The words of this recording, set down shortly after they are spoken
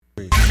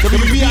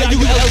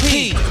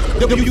WIULP,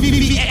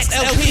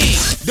 WVVXLP,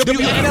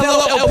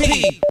 WFLOLP.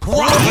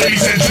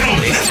 Ladies and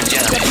gentlemen,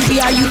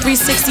 WBIU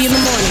 360 in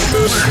the morning.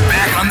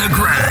 back on the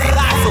grind.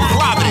 Live from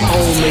Providence.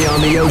 Only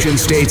on the Ocean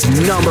State's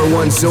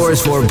 #1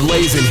 source for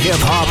blazing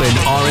hip-hop and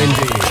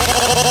R&B.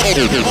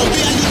 WBIU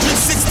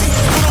 360,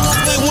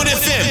 101.1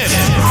 FM.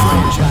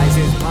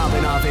 Franchises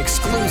popping off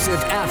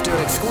exclusive after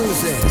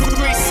exclusive.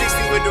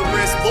 360 with the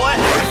wrist, boy.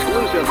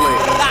 Exclusively.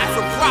 Live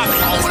from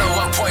Providence.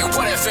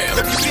 101.1 FM.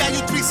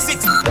 WBIU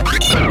 360.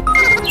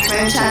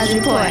 Franchise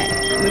report.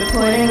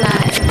 Reporting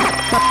live.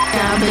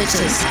 Y'all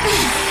bitches.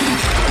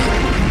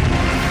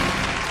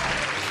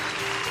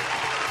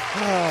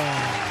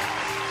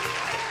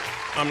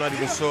 I'm not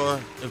even sure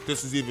if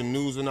this is even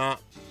news or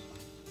not.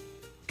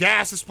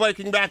 Gas is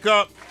spiking back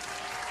up.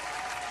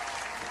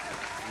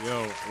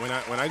 Yo, when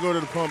I go to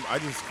the pump, I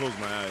just close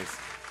my eyes.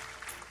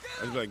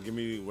 I just like give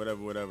me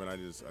whatever, and I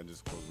just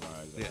close my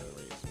eyes. Yeah.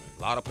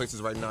 A lot of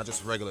places right now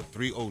just regular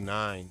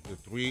 309. The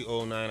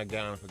 309 a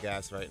gallon for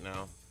gas right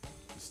now.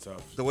 It's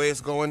tough. The way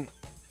it's going,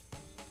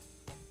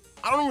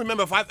 I don't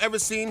remember if I've ever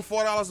seen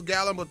 $4 a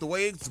gallon, but the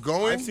way it's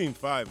going, I've seen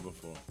 $5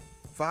 before.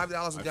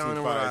 $5 a I've gallon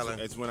seen in Rhode $5.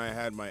 Island. It's when I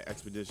had my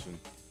expedition.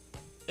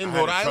 In I had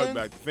Rhode a truck Island?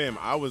 back to fam.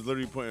 I was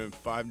literally putting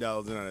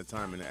 $5 in at a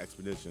time in the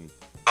expedition.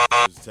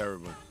 It was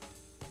terrible.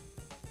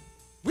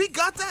 We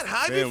got that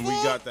high Fam, before?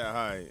 we got that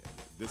high.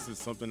 This is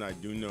something I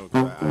do know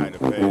because I had to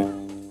pay it.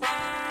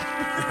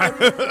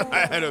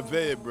 I had to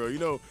pay it, bro. You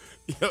know,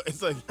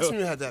 it's like, That's when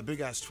you had that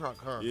big-ass truck,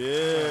 huh?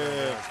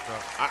 yeah.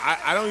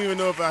 I don't even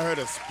know if I heard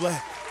a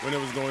splat when it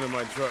was going in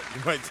my truck,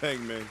 my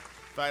tank, man.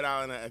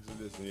 $5 in that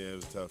expedition, yeah, it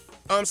was tough.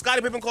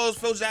 Scottie Pippen calls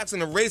Phil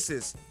Jackson a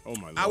racist. Oh,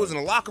 my Lord. I was in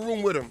the locker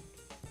room with him.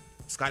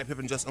 Scottie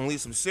Pippen just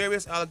unleashed some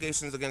serious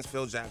allegations against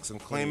Phil Jackson,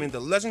 claiming the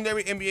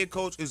legendary NBA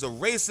coach is a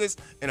racist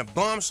in a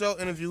bombshell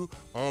interview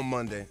on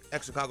Monday.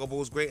 Ex-Chicago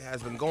Bulls great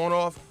has been going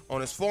off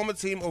on his former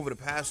team over the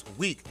past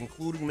week,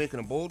 including making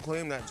a bold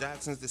claim that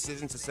Jackson's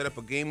decision to set up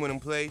a game-winning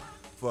play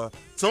for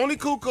Tony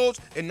Kukoc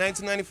in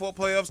 1994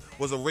 playoffs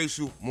was a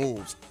racial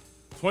move.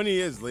 20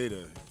 years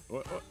later.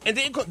 And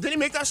did he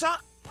make that shot?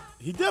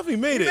 He definitely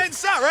made He it. made the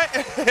shot, right?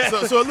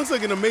 So it looks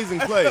like an amazing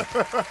play,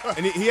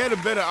 and he had a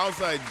better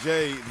outside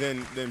J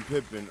than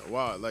Pippen.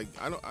 Wow, like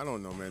I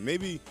don't know, man.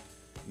 Maybe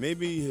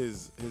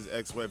his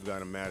ex-wife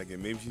got him mad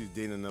again. Maybe she's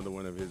dating another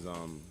one of his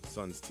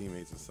son's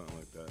teammates or something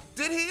like that.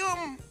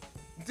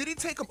 Did he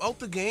take him out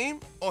the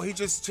game, or he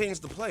just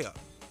changed the play up?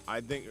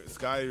 I think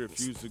Scotty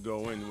refused to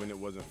go in when it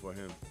wasn't for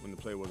him, when the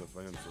play wasn't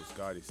for him. So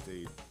Scotty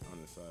stayed on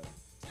the side.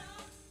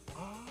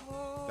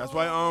 Oh,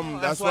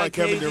 That's why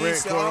Kevin KD Durant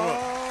said, caught him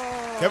up.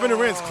 Kevin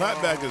Durant's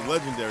clapback is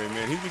legendary,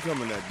 man. He's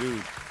becoming that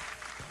dude.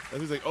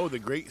 And he's like, oh, the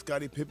great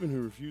Scottie Pippen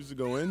who refused to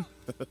go in.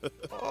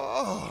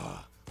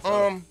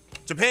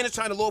 Japan is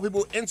trying to lure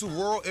people into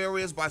rural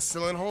areas by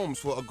selling homes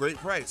for a great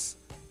price.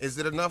 Is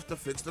it enough to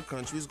fix the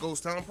country's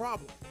ghost town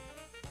problem?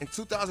 In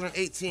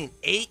 2018,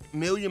 8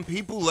 million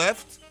people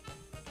left.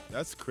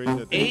 That's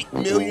crazy. 8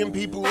 million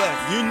people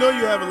left. You know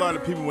you have a lot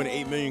of people when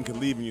 8 million can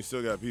leave and you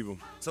still got people.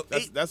 So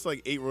that's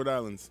like 8 Rhode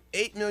Islands.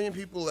 8 million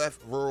people left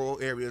rural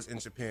areas in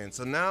Japan.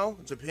 So now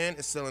Japan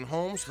is selling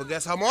homes for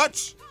guess how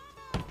much?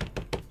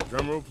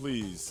 Drum roll,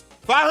 please.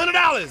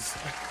 $500.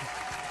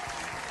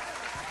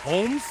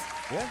 Homes?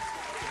 Yeah.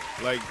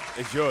 Like,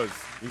 it's yours.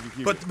 You can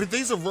keep But it.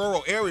 these are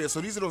rural areas, so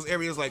these are those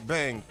areas like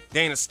bang,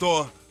 they in a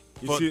store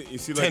for You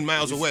see 10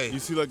 miles away. You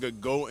see like a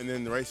goat and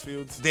then the rice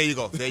fields? There you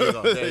go. There you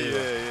go.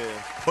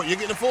 Yeah. But you're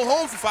getting a full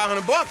home for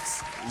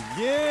 $500.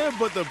 Yeah,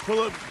 but the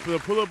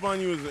pull up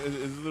on you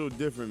is a little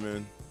different,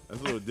 man.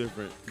 That's a little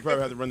different. You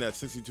probably have to run that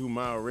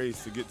 62-mile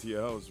race to get to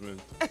your house, man.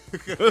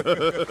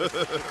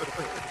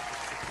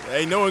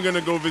 Ain't no one gonna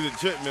go visit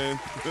Chip, man.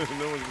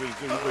 No one's visit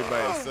Chip. You play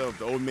by yourself.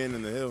 The old man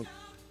in the hill.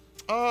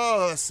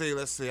 Oh, let's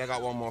see. I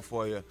got one more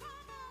for you.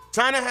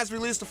 China has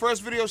released the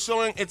first video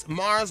showing its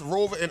Mars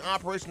rover in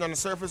operation on the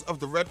surface of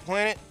the Red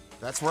Planet.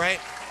 That's right.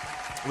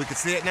 We can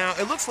see it now.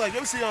 It looks like, you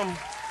ever see,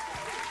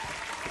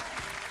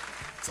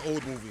 it's an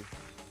old movie,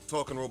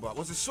 Talking Robot.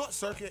 Was it Short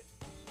Circuit?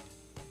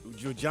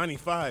 Johnny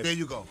 5. There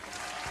you go.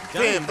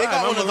 Johnny Damn, they 5,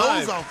 got one I'm of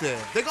alive. those out there.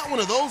 They got one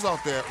of those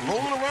out there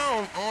rolling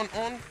around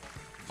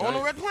on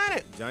the Red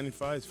Planet. Johnny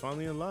 5 is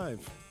finally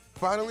alive.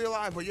 Finally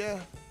alive, but yeah.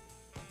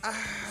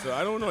 So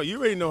I don't know. You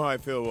already know how I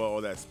feel about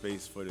all that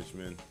space footage,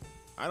 man.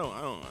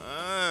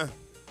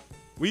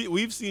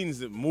 We've seen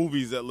some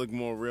movies that look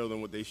more real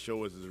than what they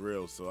show us is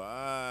real. So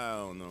I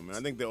don't know, man. I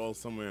think they're all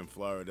somewhere in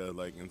Florida,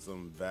 like in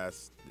some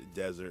vast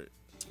desert,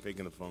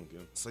 faking the funk. You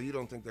know? So you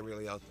don't think they're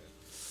really out there?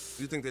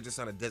 You think they're just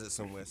on a desert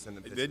somewhere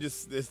sending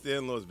pictures? They're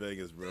in Las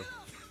Vegas, bro.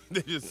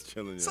 They're just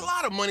chilling. It's a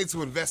lot of money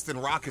to invest in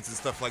rockets and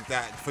stuff like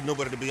that for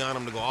nobody to be on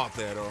them to go out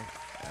there, though.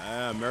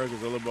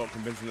 America's all about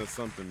convincing us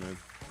something, man.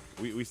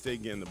 We stay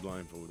getting the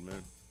blindfold,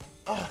 man.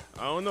 I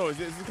don't know. It's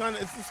just kind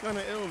of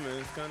ill, man.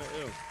 It's kind of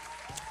ill.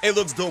 It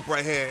looks dope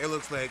right here. It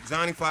looks like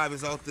Johnny 5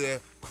 is out there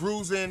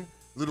cruising,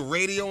 little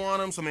radio on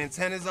him, some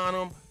antennas on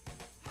him.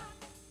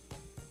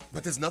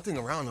 But there's nothing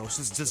around though.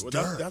 It's just Well,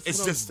 dirt. that's It's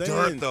what I'm just saying.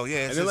 dirt though.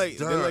 Yeah, it's and then just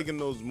then dirt. like in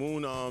those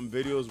moon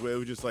videos where it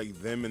was just like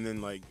them and then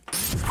like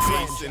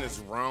space and it's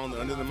round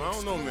under them. I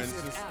don't know, man.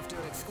 It's just,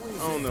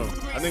 I don't know.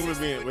 I think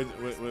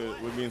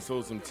we're being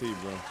sold some tea,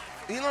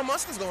 bro. Elon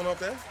Musk is going up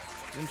there.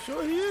 I'm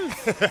sure he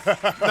is.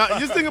 Now,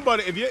 just think about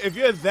it. If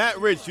you're that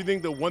rich, you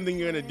think the one thing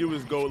you're gonna do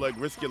is go like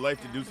risk your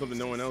life to do something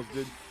no one else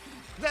did?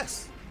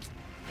 Yes.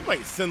 You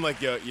might send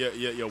like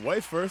your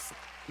wife first.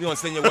 You want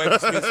to send your wife to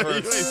space You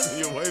first? might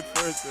send your wife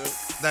first.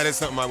 Yeah. That is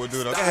something I would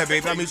do though. Go ahead,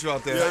 baby. I'll meet you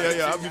out there.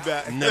 Yeah. I'll be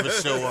back. Never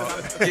show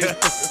up. Be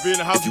in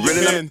the house you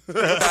really can.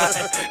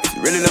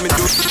 Really let me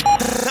do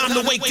time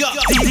to wake up.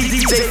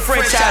 DJ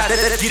franchise,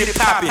 let's get it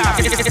poppin'.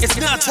 It's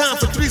now time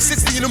for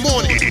 360 in the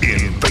morning.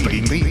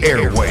 Invading the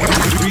airway.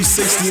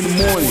 360 in the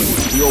morning.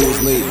 We always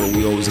late, but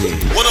we always here.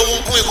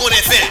 101.1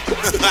 FM.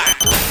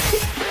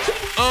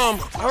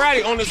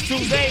 Alrighty, on this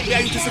Tuesday,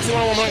 BIU 360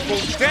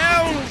 goes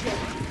down.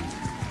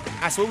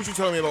 So what would you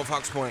tell me about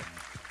Fox Point?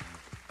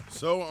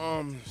 So,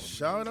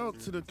 shout out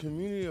to the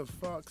community of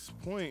Fox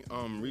Point.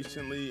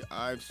 Recently,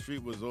 Ive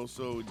Street was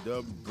also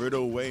dubbed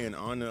Brittle Way in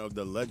honor of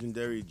the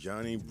legendary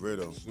Johnny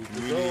Brittle.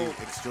 Community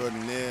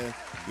extraordinaire.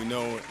 You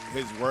know,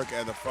 his work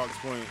at the Fox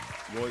Point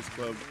Boys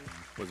Club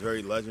was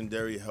very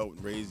legendary,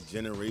 helped raise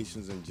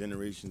generations and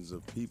generations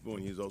of people,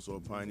 and he's also a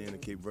pioneer in the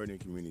Cape Verdean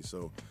community.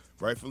 So,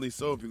 rightfully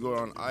so, if you go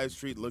on Ive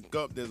Street, look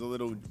up, there's a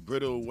little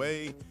Brittle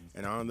Way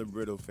and honor the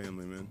Brittle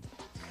family, man.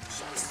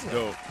 That's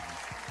dope.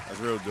 That's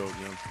real dope,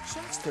 man.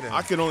 Shouts to them.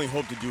 I could only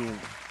hope to do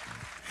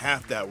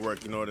half that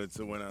work in order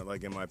to when I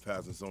like in my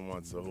past and someone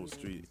wants the whole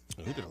street.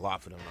 He did a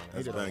lot for them, man. He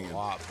That's did banging. a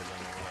lot for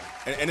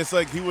them. And it's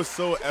like he was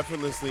so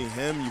effortlessly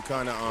him. You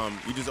kind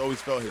of you just always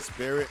felt his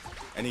spirit,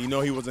 and you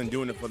know he wasn't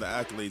doing it for the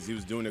accolades. He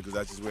was doing it because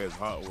that's just where his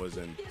heart was,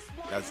 and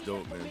that's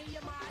dope, man.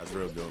 That's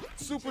real dope.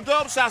 Super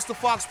dope. Shouts to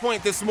Fox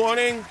Point this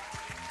morning.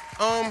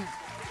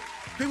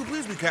 People,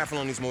 please be careful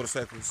on these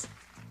motorcycles.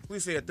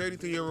 Please say a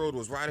 33-year-old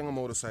was riding a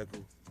motorcycle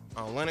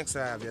on Lenox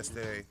Ave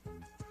yesterday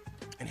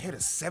and hit a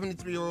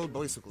 73-year-old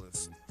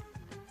bicyclist.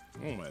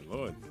 Oh my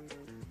Lord.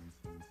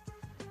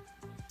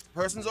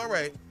 Person's all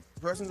right,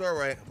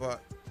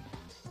 but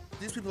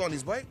these people on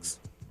these bikes,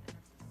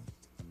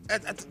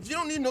 you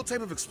don't need no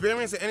type of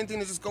experience or anything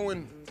to just go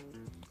in.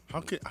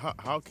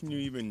 How can you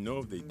even know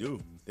if they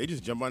do? They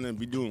just jump on and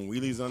be doing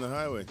wheelies on the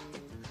highway.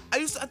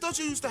 I thought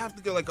you used to have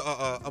to get like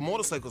a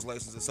motorcycle's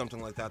license or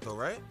something like that though,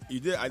 right? You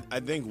did. I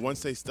think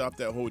once they stopped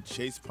that whole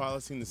chase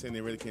policy and saying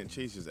they really can't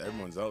chase, just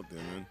everyone's out there,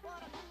 man.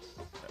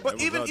 But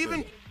Everyone's out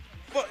even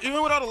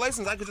there. without a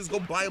license, I could just go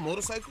buy a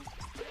motorcycle.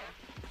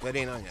 That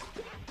ain't on yet.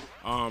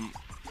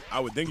 I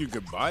would think you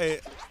could buy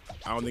it.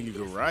 I don't think you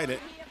could ride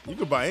it. You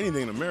could buy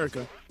anything in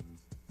America.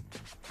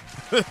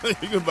 You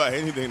can buy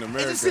anything in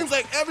America. It just seems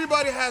like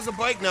everybody has a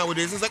bike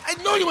nowadays. It's like, I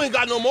know you ain't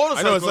got no motorcycle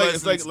I know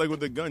license. it's like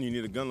with a gun. You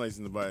need a gun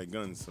license to buy a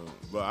gun. So,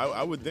 but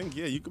I would think,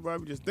 yeah, you could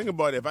probably just think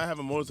about it. If I have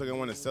a motorcycle, I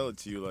want to sell it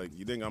to you. Like,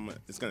 you think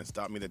it's gonna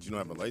stop me that you don't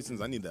have a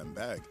license? I need that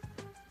bag.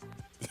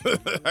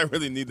 I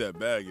really need that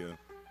bag, yeah.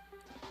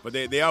 But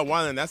they are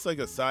wilding. That's like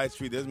a side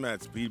street. There's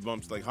mad speed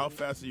bumps. Like, how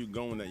fast are you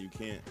going that you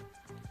can't?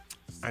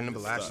 I remember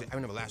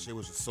last year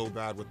was just so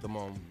bad with them.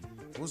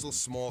 What was those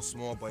small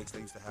bikes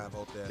they used to have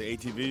out there? The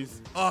ATVs?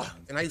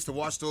 And I used to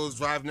watch those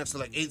drive next to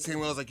like 18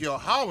 wheels. Like, yo,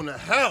 how in the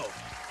hell?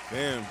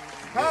 Damn.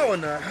 How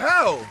in the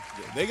hell?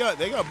 They got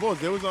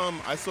both. There was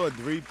I saw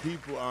 3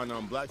 people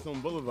on Blackstone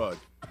Boulevard.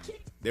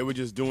 They were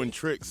just doing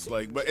tricks,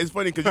 like. But it's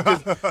funny because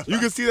you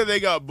can see that they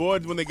got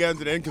bored when they got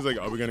into the end. Because like,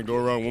 are we gonna go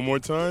around one more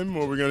time,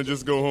 or are we gonna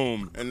just go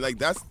home? And like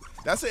that's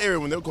the area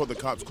when they'll call the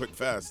cops quick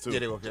fast too. Yeah,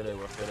 they were.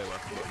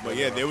 But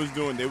yeah, they was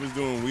doing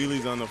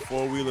wheelies on the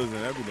 4-wheelers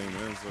and everything,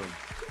 man. So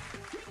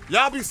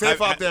y'all be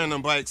safe out there on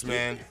them bikes,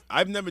 man.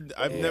 I've never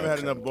had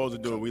enough balls to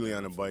do a wheelie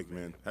on a bike,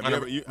 man. Have On you a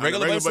ever on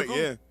regular bicycle? bike?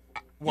 Yeah.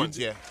 Once,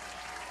 yeah.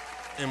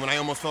 And when I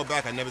almost fell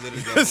back, I never did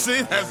it again.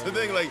 See, that's the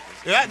thing. Like,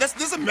 yeah,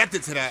 there's a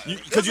method to that.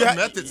 because There's a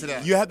method to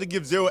that. You have to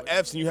give 0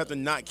 Fs and you have to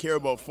not care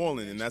about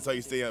falling, and that's how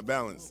you stay at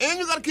balance. And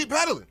you gotta keep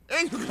pedaling.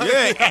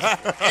 Yeah,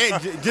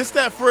 and just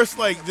that first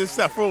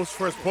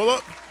pull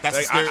up. That's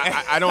like, scary.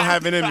 I don't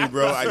have it in me,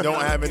 bro. I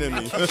don't have it in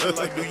me.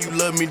 Like, do you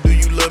love me? Do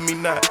you love me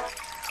not?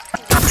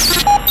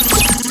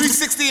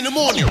 360 in the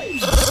morning.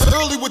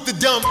 Early with the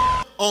dump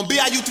on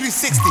BIU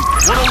 360.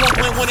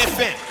 101.1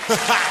 FM.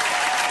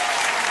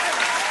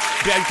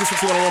 BIU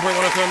 360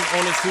 101.1 FM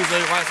on this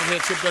Tuesday. Lights here,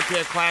 Chip Duck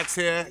here, Clax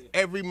here.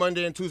 Every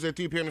Monday and Tuesday,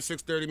 3 p.m. to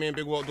 6:30, me and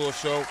Big Walt do a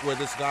show where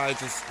this guy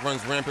just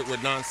runs rampant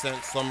with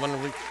nonsense. So I'm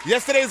running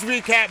yesterday's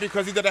recap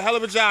because he did a hell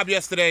of a job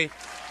yesterday.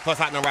 Plus,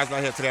 Hot and Rise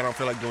not here today. I don't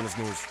feel like doing this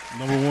news.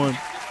 Number 1.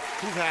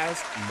 Who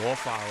has more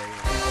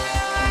followers?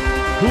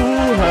 Who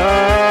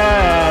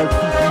has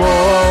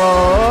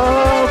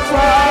more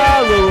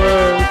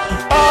followers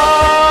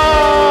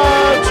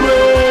on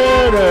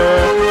Twitter,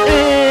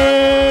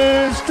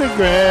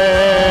 Instagram,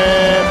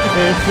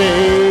 and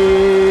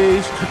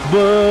Facebook?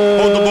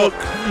 Hold the book.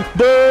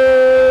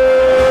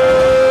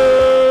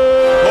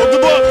 Hold the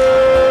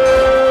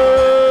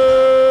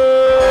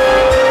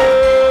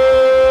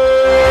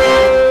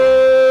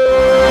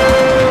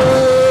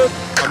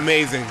book.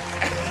 Amazing.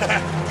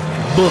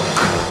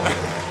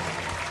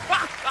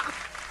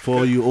 For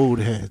all you old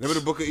heads. Remember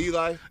the Book of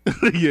Eli?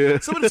 Yeah.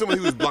 Somebody told me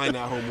he was blind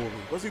that whole movie.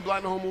 Was he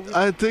blind the whole movie?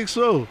 I think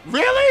so.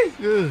 Really?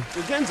 Yeah.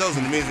 Denzel's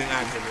an amazing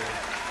actor, man.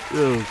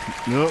 Yeah.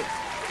 Yep.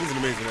 He's an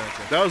amazing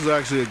actor. That was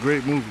actually a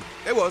great movie.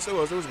 It was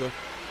good.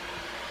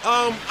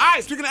 All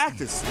right, speaking of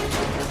actors.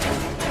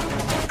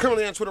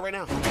 Currently on Twitter right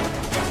now.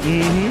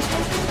 Mm-hmm.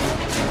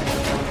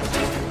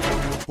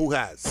 Who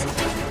has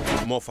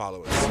more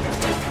followers?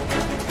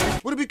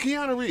 Would it be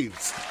Keanu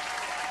Reeves?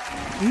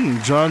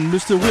 John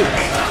Mr. Wick.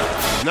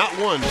 Not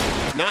one,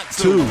 not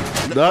two,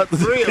 not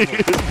three of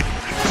them.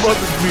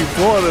 Must be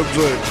four of them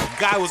joints.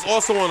 Guy was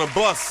also on a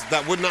bus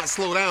that would not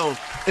slow down.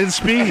 In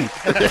speed.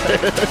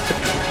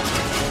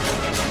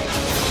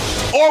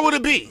 Or would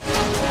it be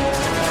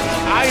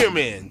Iron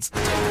Man's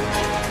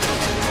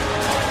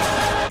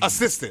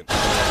assistant,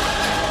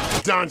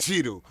 Don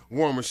Cheadle,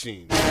 War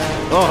Machine?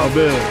 Oh,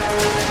 man.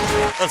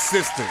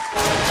 Assistant.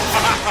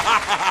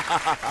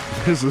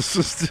 His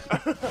assistant.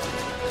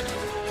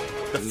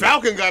 The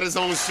Falcon got his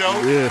own show.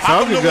 Yeah,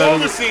 How come Falcon the got War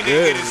his- Machine yeah,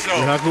 didn't get his show?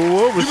 how come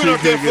War You Machine been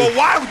up there can't for get- a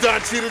while,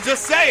 Don Cheadle.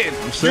 Just saying.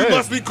 saying. You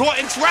must be caught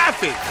in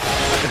traffic.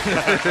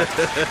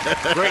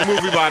 Great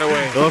movie, by the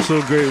way. Also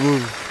a great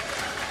movie.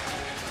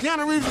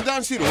 Keanu Reeves and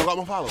Don Cheadle. Who got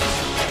more followers?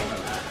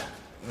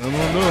 I don't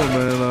know,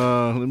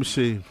 man. Let me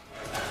see.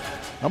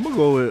 I'm going to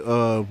go with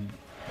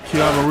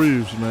Keanu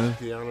Reeves, man.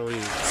 Keanu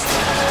Reeves.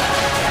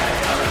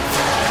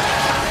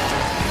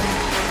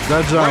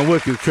 That John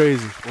Wick is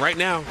crazy. Right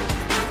now.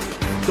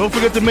 Don't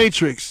forget The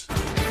Matrix.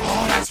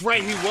 Oh, that's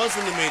right. He was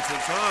in The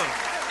Matrix,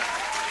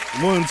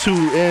 huh? 1, 2,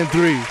 and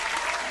 3.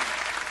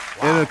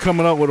 And then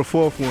coming out with a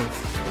fourth one.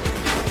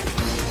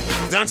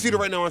 Don Cheadle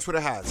right now on Twitter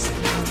has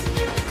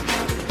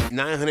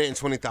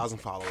 920,000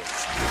 followers.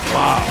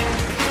 Wow.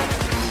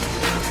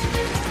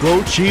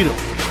 Go Cheadle.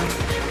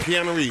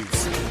 Keanu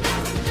Reeves.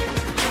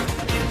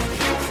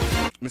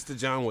 Mr.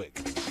 John Wick.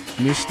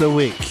 Mr.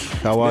 Wick.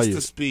 How are you?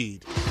 Mr.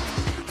 Speed.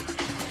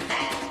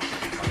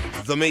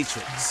 The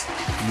Matrix.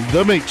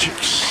 The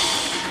Matrix.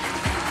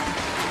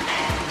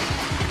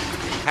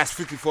 Has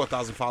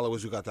 54,000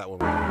 followers. You got that one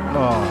right.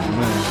 Oh,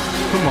 man.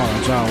 Come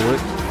on, John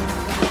Wick.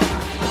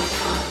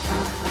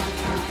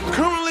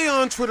 Currently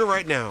on Twitter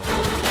right now.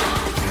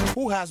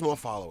 Who has more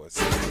followers?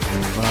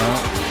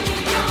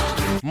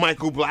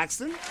 Michael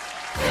Blackson?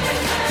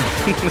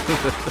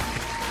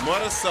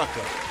 Mother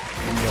Sucker.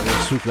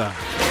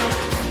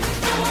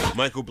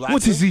 Michael Blackson?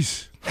 What is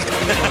this?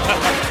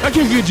 I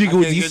can't get jiggy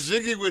with I can't this.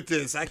 get jiggy with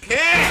this. I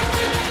can't.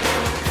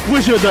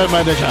 Where's your dime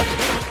manager?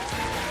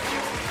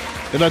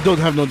 And I don't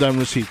have no damn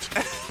receipt.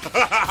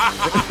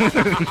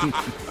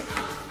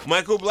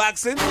 Michael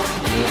Blackson?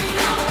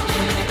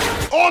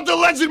 Or the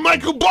legend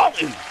Michael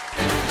Bolton?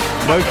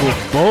 Michael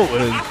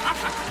Bolton.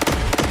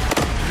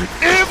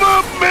 If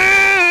a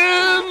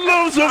man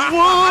loves a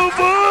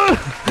woman,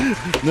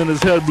 then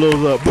his head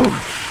blows up.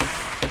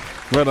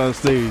 Poof. Right on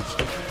stage.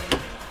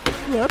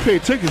 Yeah, I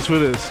paid tickets for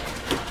this.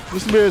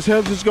 This man's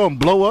head just gonna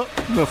blow up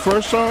in the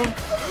first song.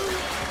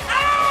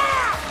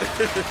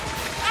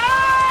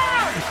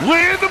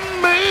 When a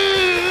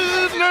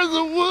man loves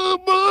a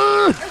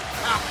woman,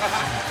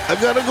 I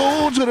gotta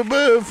go to the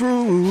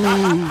bathroom.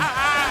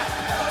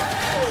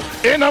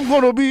 And I'm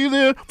gonna be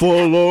there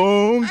for a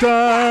long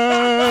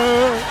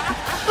time.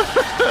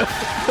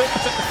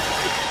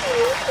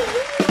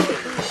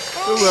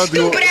 I'm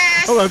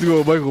gonna have to go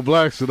with Michael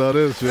Blackson on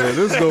this, man.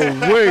 There's no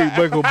way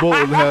Michael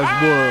Bolton has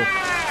more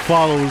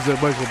followers than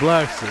Michael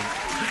Blackson.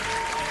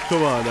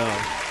 Come on now.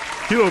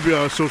 He don't be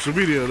on social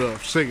media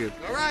enough singing.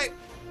 All right.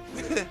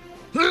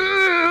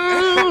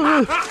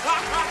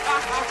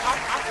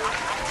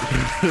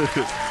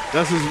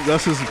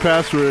 That's his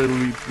password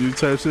when he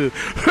types in.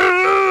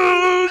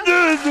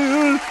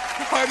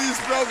 How do you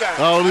spell that?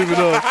 I don't even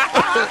know.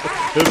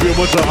 It'll be a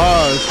bunch of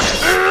R's.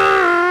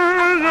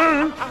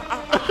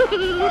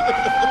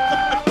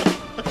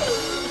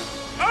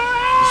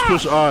 Just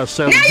push R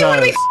 7 times. Now you want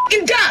to be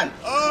f***ing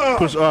dumb.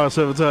 Push R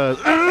 7 times.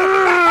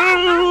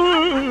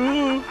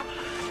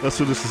 That's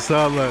what this will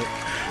sound like.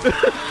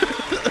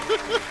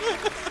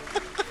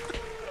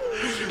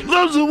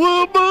 Loves a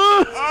woman.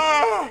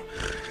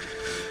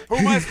 Who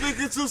am I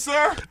speaking to,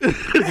 sir?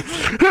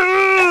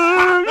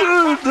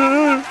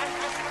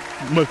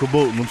 Michael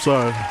Bolton, I'm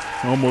sorry.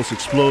 I almost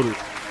exploded.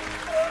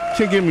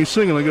 Can't get me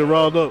singing, I get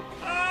riled up.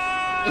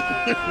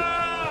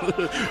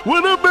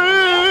 When a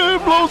man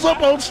blows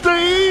up on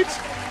stage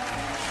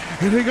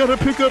and they gotta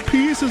pick up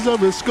pieces of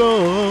his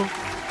skull.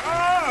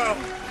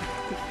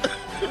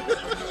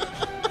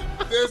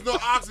 There's no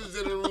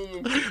oxygen in the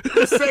room.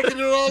 He's taking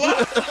it all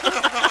up.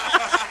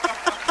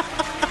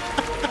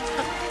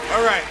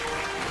 All right.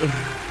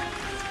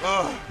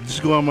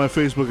 Just go on my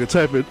Facebook and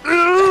type it.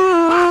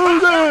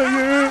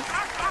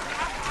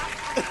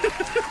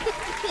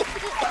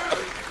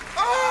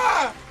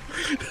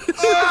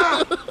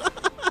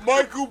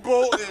 Michael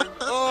Bolton.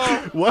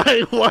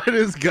 Why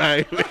this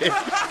guy, man?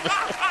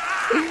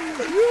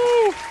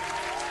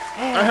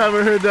 I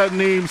haven't heard that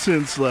name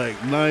since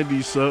like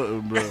 90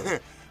 something, bro.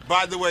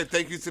 By the way,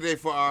 thank you today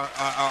for our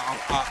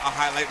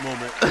highlight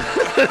moment.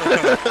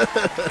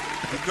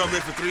 We come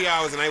here for 3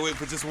 hours and I wait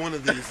for just one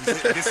of these.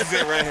 This is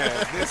it right here.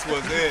 This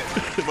was it.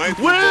 Wait a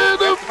minute.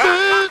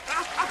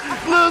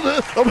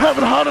 I'm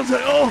having a heart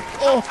attack. Oh.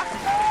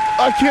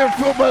 I can't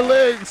feel my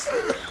legs.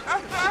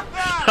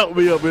 Help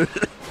me up, man.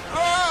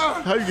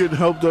 How you getting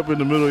helped up in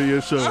the middle of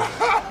your show?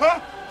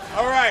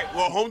 All right.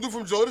 Well, home dude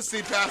from Joe to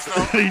C passed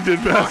out. He did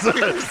pass out.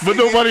 But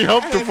nobody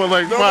helped him for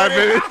like 5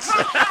 minutes.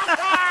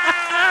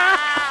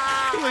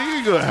 Like, you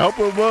ain't going to help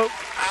him up?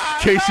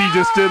 Casey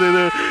just stood in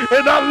there.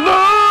 And I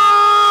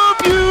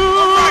love you.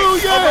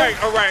 All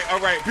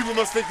right. People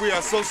must think we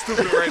are so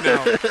stupid right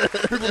now.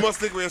 People must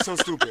think we are so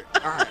stupid.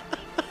 All right.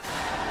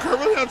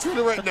 Currently on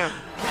Twitter right now.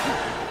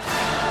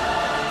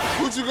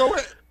 Who'd you go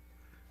with?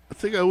 I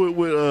think I went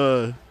with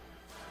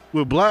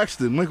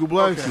Blackston, Michael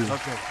Blackston.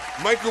 Okay.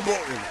 Michael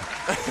Bolton.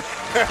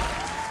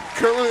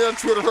 Currently on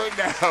Twitter right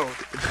now.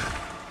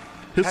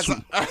 His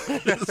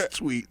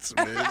tweets,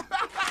 man.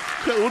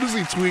 What is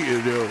he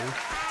tweeting, yo?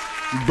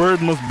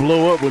 Bird must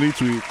blow up when he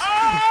tweets.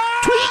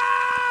 Tweet!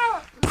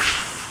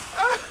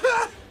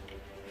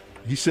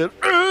 He said,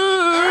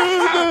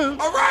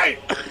 all right.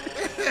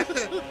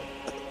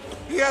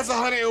 He has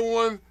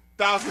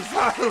 101,000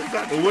 followers.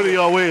 Well, what are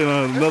y'all waiting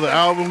on? Another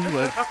album?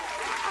 Like,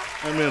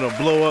 that man will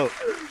blow up.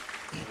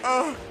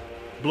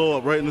 Blow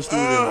up right in the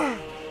studio.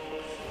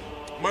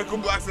 Michael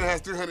Blackson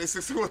has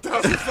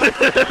 361,000 followers.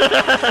 You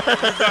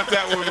got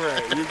that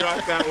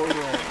one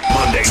right.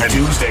 Monday to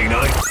Tuesday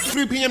night.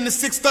 3 p.m. to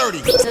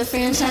 6:30. The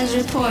franchise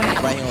report.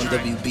 Right here on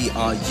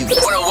WBRU.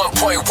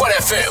 101.1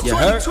 FM. You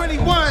heard?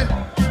 21.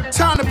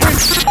 Time to bring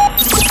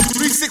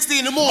 360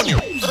 in the morning.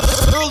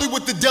 Early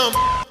with the dump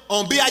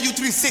on BIU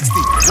 360.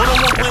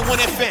 101.1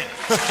 FM.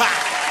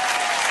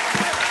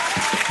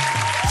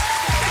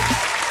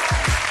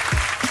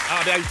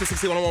 BIU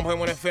 360,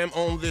 101.1 FM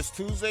on this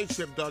Tuesday.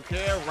 Chip Duck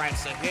here,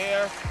 Rice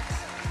here,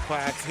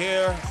 Quacks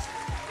here.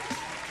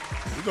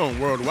 We're going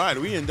worldwide.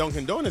 We in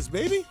Dunkin' Donuts,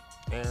 baby.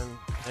 And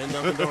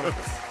Dunkin'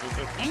 Donuts.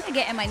 And you're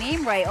getting my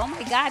name right. Oh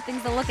my God,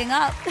 things are looking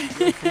up.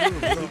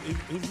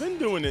 He's been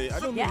doing it.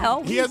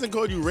 He hasn't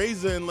called you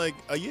Razor in like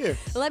a year.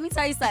 Let me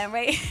tell you something,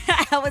 right?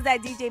 I was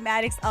at DJ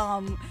Maddox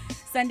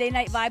Sunday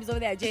Night Vibes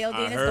over there at JL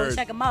Dana's. Go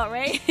check him out,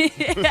 right?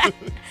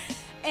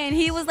 And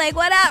he was like,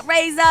 "What up,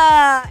 Razor?"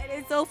 And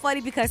it's so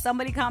funny because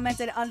somebody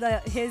commented under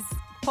his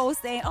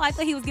post saying, "Oh, I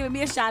thought he was giving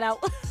me a shout out."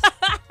 Oh,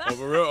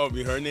 for real? Oh,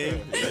 be her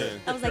name? Yeah.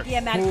 I was like, "Yeah,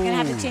 Maddox, you're gonna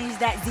have to change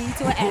that Z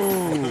to an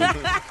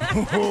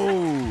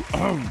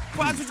S."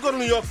 Why did you go to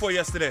New York for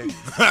yesterday?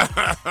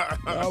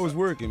 I was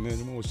working, man.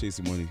 I'm always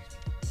chasing money.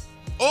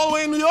 All the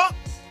way in New York?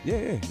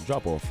 Yeah.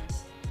 Drop off.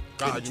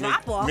 God, you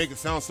make it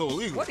sound so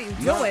illegal. What are you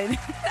doing?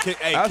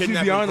 Actually,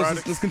 to be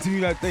honest, let's continue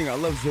that thing. I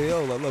love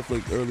JL. I left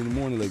like early in the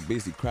morning, like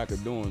basically crack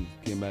of dawn.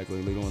 Came back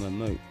like later on that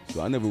night.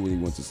 So I never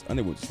went to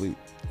sleep.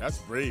 That's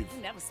brave.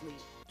 You never sleep.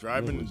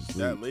 Driving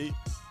that late?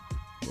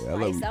 Yeah, I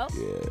love yourself?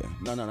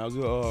 Yeah. No. I was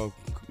with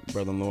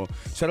brother-in-law.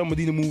 Shout out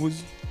Medina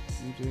Movers.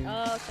 You know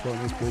what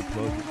I'm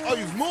saying? Oh,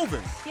 you was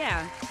moving?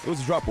 Yeah. It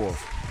was a drop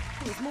off.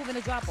 He was moving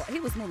a drop off. He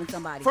was moving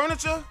somebody.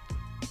 Furniture?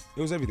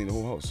 It was everything, the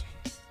whole house.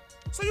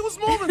 So you was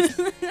moving?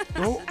 The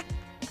whole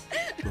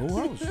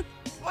house.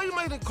 Why you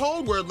made a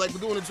cold word like we're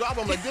doing a job?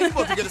 I'm like, damn, you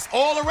about to get us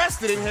all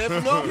arrested in here for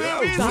no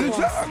reason. We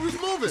was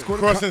moving.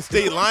 Crossing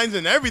state lines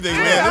and everything,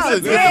 man.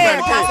 This is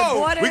Yeah.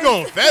 we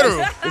going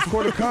federal. It's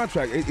called a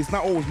contract. It's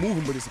not always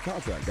moving, but it's a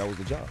contract. That was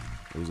the job.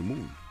 It was a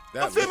move.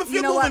 I feel if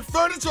you're moving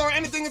furniture or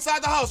anything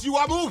inside the house, you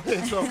are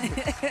moving. So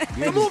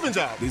it's a moving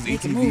job. There's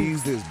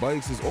ATVs, there's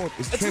bikes, it's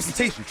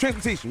transportation.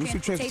 Transportation. What's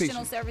your transportation?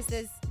 Transportational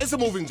services. It's a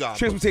moving job.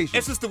 Transportation.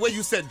 It's just the way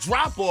you said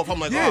drop off. I'm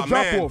like, yeah, oh,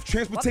 drop man. off.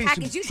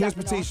 Transportation. What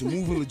Transportation.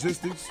 Moving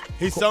logistics.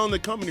 He's selling the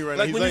company right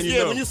now. Like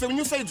He's when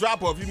you say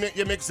drop off, you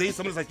make say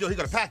somebody's like, yo, he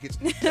got a package.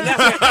 And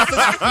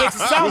that's makes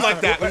it sound like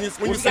that when you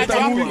say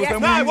drop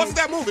off. Nah, it wasn't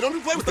that movie. Don't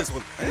even play with this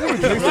one. Don't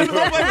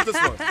play with this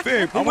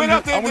one. We went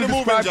out there and did a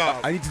moving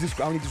job. I need to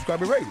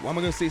describe it right. Why am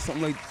I gonna say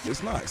something like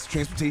it's not? It's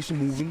transportation,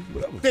 moving,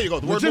 whatever. There you go.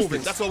 The word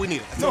moving. That's all we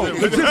need. No,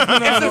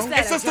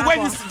 it's just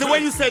the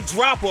way you said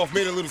drop off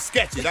made it a little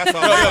sketchy. That's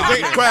all.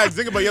 Quags,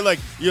 think about it.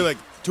 You're like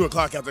 2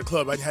 o'clock after the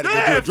club. I had to go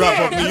do a drop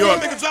off in New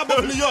York. Make a drop off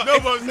in New York. No,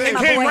 but it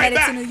came right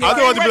back. I was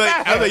about to be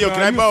like, yo,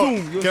 can I borrow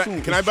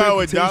 $1? Can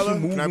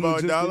I borrow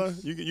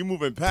 $1? You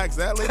moving packs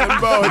that late? Let me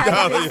borrow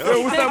 $1.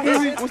 Yo,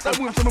 what's that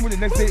movie? Remember the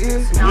next day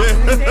is?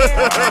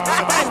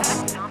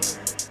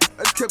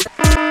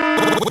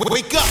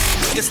 Wake up.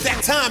 It's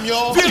that time,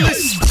 y'all. Feel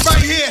this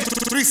right here.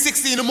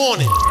 360 in the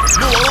morning.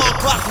 No alarm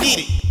clock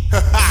needed.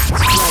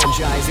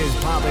 Franchises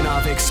popping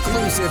off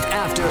exclusive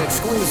after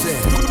exclusive.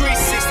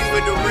 360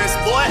 with the wrist,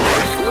 boy.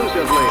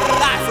 Exclusively.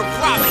 Live from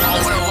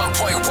Providence.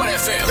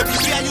 101.1 FM.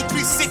 WBIU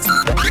 360.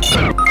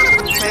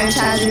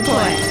 Franchise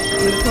report.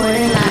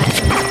 Reporting live.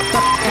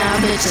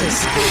 Y'all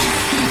bitches.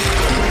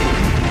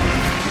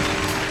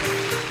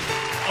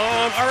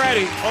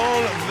 Alrighty,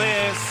 on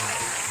this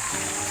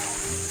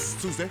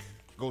Tuesday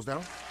goes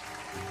down.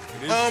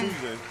 It is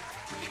Tuesday.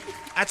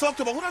 What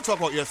did I talk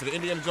about yesterday?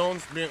 Indiana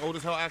Jones being old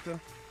as hell actor.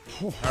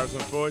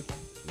 Harrison Ford.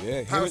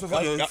 Yeah, Harrison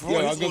Ford.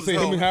 I was gonna say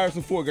him and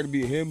Harrison Ford. Got to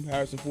be him,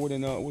 Harrison Ford,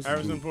 and what's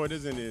Harrison Ford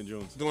is Indiana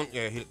Jones.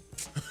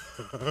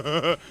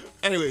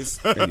 Anyways,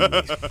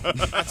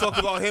 I talked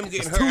about him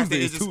getting hurt.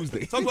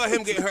 Tuesday. Talked about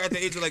him getting hurt at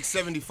the age of like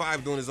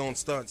 75 doing his own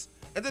stunts.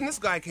 And then this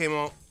guy came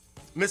out,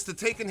 Mr.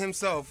 Taken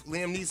himself,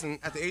 Liam Neeson,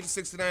 at the age of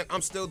 69.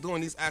 I'm still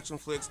doing these action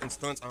flicks and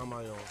stunts on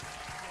my own.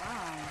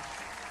 Wow.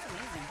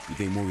 You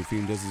think Morgan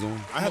Freeman does his own?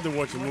 I had to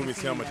watch a movie and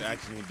see how much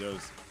action he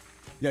does.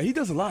 Yeah, he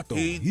does a lot though.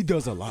 He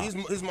does a lot.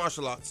 He's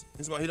martial arts.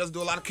 He doesn't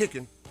do a lot of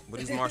kicking, but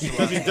he's martial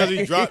arts. Does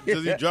he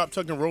drop,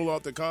 tuck, and roll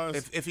out the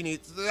cars? If he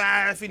needs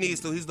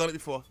to, he's done it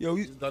before. Yo,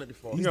 he's done it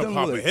before. He's done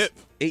pop a hip.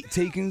 8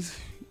 takens.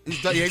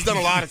 He's done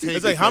a lot of takens.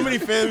 It's like, how many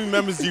family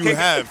members do you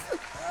have?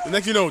 The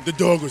next you know, the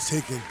dog was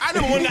taken. I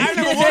never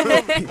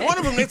one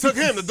of them, they took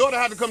him. The daughter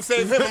had to come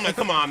save him. I'm like,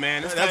 come on,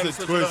 man. That's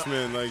a twist,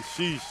 man. Like,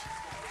 sheesh.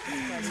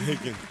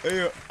 Taken.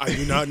 I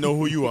do not know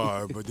who you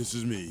are, but this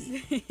is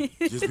me.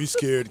 Just be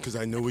scared because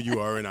I know who you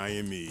are and I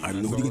am me. I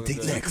know who you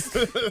take next.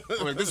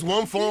 I'm like, this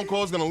one phone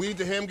call is going to lead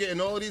to him getting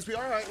all of these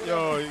people. All right.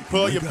 Yo,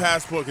 pull out your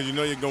passport because you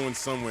know you're going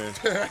somewhere.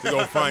 You're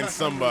going to find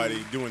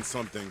somebody doing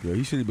something. Yo,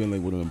 he should have been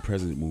like one of them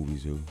president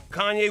movies, yo.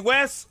 Kanye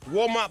West,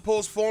 Walmart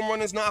pulls foam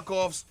runners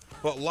knockoffs,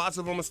 but lots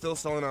of them are still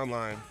selling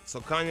online. So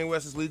Kanye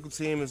West's legal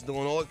team is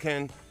doing all it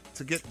can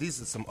to get, these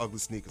are some ugly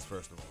sneakers,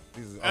 first of all.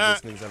 These are the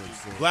ugliest sneakers I've ever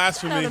seen.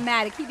 Blasphemy.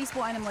 Automatic. He be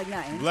sporting them like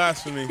nothing.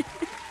 Blasphemy.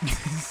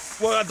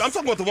 Well, I'm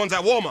talking about the ones at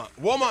Walmart.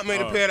 Walmart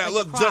made a pair that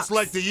look just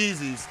like the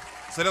Yeezys.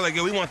 So they're like,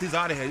 yo, we want these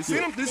out of here. You see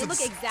them? These are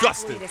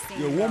disgusting.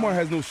 Yo, Walmart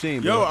has no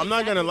shame, Yo, bro. I'm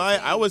not going to lie.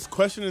 I was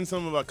questioning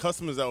some of our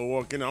customers that were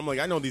walking in. I'm like,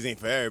 I know these ain't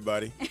for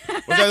everybody.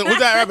 What's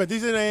that rapper?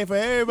 These ain't for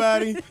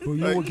everybody. Bro, you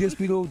know what gets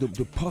me, though?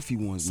 The puffy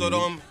ones. So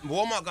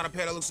Walmart got a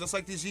pair that looks just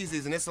like these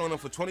Yeezys, and they're selling them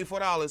for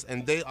 $24,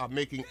 and they are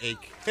making a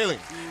killing.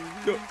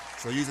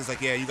 So Yeezy's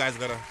like, yeah, you guys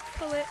gotta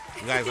pull it.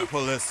 You guys gotta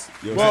pull this.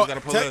 Well,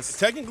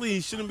 technically,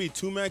 he shouldn't be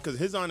too mad because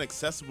his aren't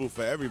accessible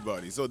for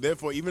everybody. So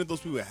therefore, even if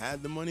those people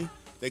had the money,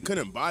 they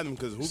couldn't buy them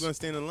because who's gonna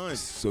stand in line?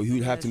 So he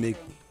would have to make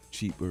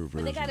cheaper versions.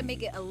 But they gotta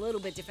make it a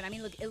little bit different. I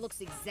mean, look, it looks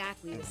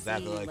exactly the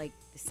same, like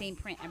the same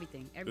print,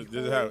 everything.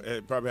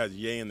 It probably has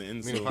yay in the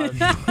insole.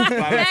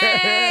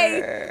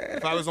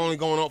 If I was only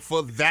going up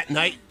for that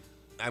night,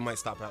 I might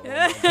stop at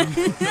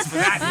Walmart. Just for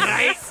that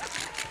night.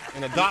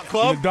 In a dot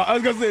club? I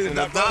was gonna say in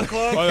a dot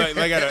club. Oh,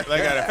 like at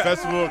a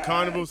festival,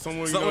 carnival,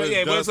 somewhere.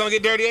 Yeah, but it's gonna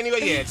get dirty anyway.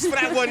 Yeah, just for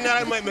that one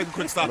night, I might make a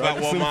quick stop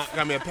at Walmart.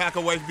 Got me a pack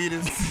of wife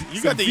beaters.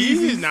 You got the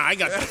Yeezys? Nah, I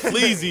got the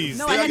Fleazies.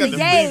 No, I got the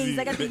Yeezys.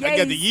 I got the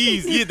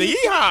Yeezys. Yeah, the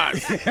Yeehaws.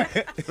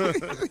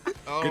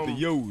 Get the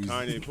Yo's.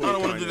 I don't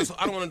want to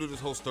do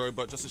this whole story,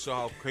 but just to show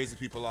how crazy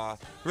people are.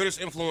 British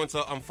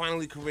influencer, I'm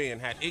finally Korean,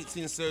 had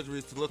 18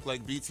 surgeries to look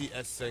like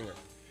BTS singer.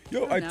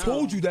 Yo, I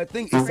told you that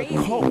thing is a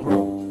cult,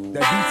 bro.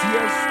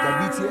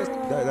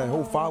 That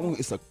whole following,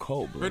 it's a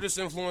cult, bro. British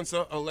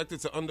influencer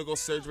elected to undergo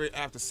surgery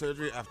after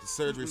surgery after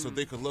surgery so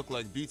they could look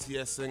like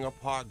BTS singer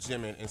Park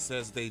Jimin, and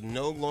says they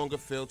no longer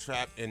feel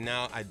trapped and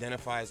now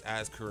identifies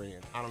as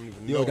Korean. I don't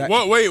even know.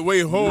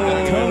 Wait, hold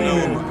on.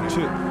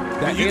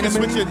 You can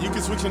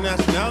switch your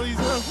nationalities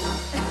now.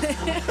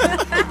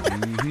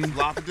 A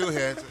lot to do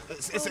here.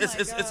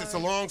 It's a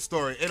long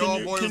story. It all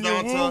boils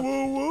down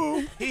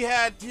to he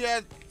had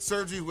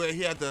surgery where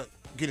he had to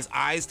get his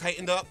eyes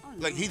tightened up.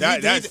 Like you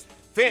talking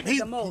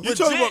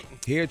about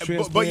hair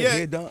transplant,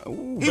 hair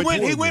done.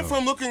 He went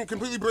from looking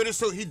completely British,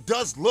 so he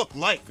does look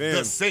like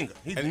the singer.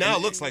 He now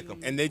looks like him.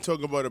 And they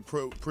talk about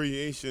cultural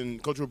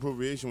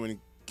appropriation when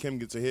Kim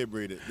gets her hair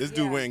braided. This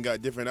dude went and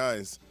got different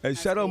eyes. Hey,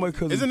 shout out my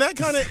cousin. Isn't that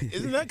kind of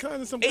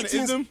some kind of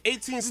ism?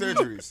 18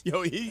 surgeries.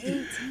 Yo,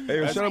 hey,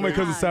 shout out my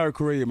cousin Sarah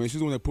Correa, man. She's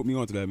the one that put me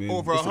onto that, man.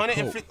 Over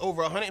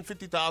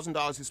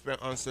 $150,000 he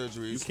spent on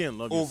surgeries. You can't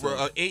love over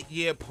yourself. an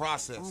 8-year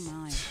process. Oh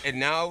my. And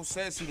now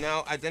says he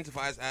now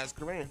identifies as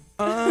Korean.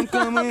 I'm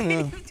coming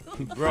up.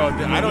 Bro,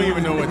 I don't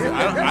even know what to,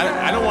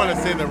 I don't want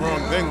to say the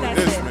wrong thing with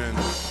this, man.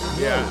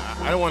 Yeah,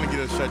 I don't want to get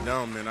us shut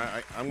down, man.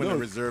 I'm going to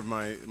reserve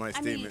my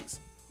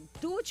statements.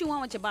 Do what you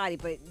want with your body,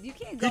 but you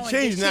can't go and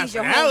changed change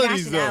your whole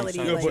nationalities, though.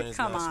 nationality. Yeah, Like,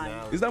 come on.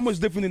 Is that much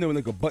different than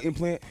like a butt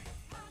implant?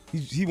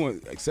 He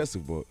wants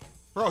excessive, but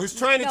Bro, he's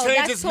trying to change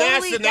that's his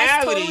totally, nationality.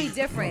 That's totally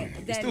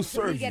different than still me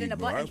serves getting you, a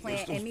butt bro.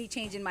 implant and me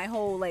changing my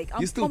whole I'm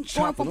You're still going from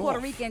chopping Puerto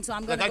off. Rican, so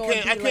I'm Like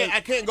gonna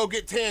I can't go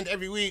get tanned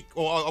every week,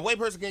 or a white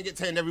person can't get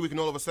tanned every week and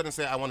all of a sudden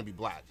say I want to be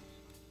black.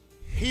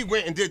 He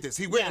went and did this.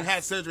 He went and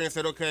had surgery and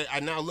said, okay, I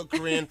now look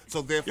Korean,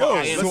 so therefore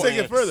I am let's take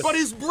it further. But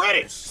he's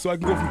British. so I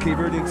can go from Cape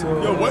Verde to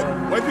Yo,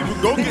 white people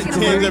go get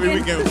tanned every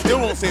weekend, still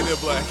won't say they're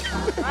black.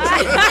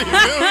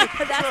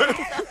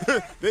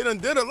 They done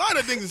did a lot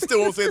of things and still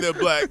won't say they're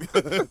black.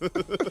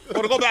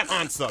 Well, to go back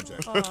on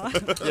subject.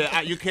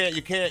 Yeah, you can't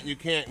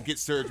get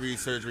surgery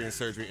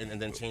and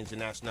then change your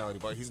nationality.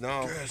 But he's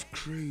now. That's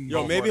crazy.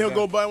 Yo, maybe he'll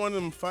go buy one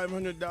of them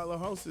 $500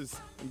 houses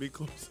and be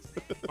close.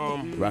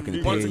 Rocking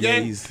the Once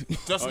again, PAs.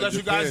 just to let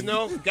you guys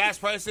know, gas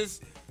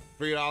prices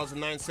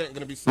 $3.09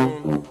 gonna be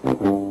soon.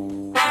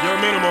 Your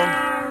minimum.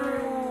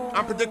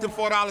 I'm predicting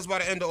 $4 by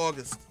the end of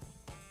August.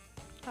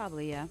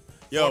 Probably, yeah.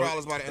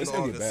 $4 by the end of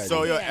August.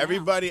 So,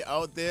 everybody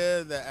out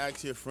there that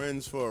asks your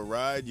friends for a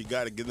ride, you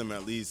got to give them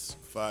at least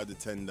 $5 to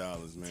 $10,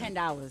 man.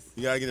 $10.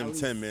 You got to give them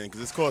 10, man,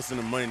 because it's costing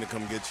them money to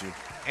come get you.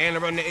 And to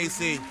run the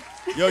AC.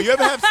 Yo, you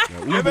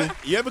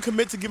ever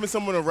commit to giving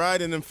someone a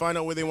ride and then find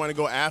out where they want to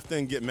go after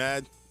and get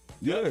mad?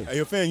 Yeah. Hey,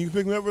 yo, fan, you can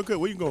pick me up real quick?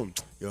 Where you going?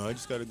 Yo, I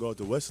just got to go out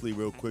to Wesley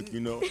real quick, you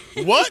know.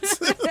 What?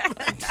 Franchise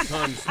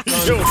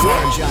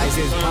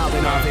is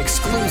popping off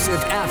exclusive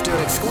after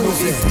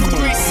exclusive.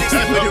 360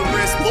 with your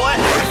wrist, boy.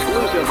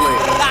 Exclusively.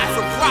 Live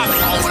from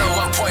Providence. On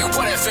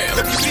 101.1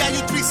 FM.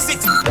 WBIU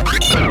 360.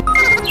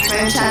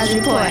 Franchise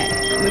report.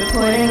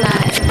 Reporting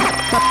live.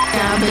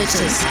 Y'all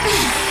bitches.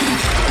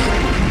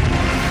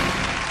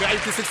 WBIU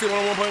 360,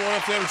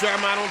 101.1 FM.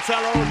 Jeremiah, don't tell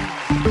them.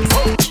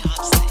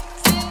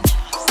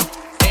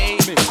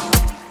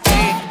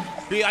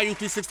 BIU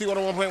 360,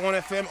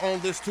 101.1 FM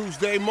on this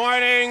Tuesday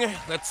morning.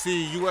 Let's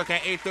see, you work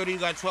at 8:30, you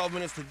got 12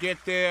 minutes to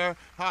get there.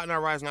 Hot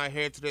and Rise not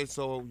here today,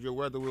 so your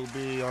weather will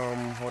be,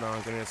 hold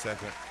on, give me a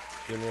second.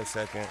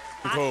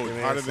 Cold,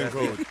 hotter than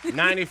cold.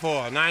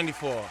 94.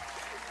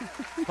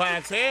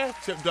 Plags here,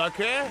 Chip Duck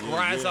here.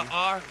 Riser,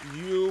 are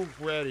you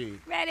ready?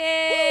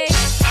 Ready.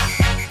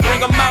 Bring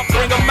them out.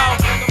 Bring them out.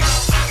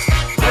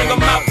 Bring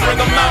them out. Bring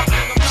them out.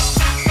 Bring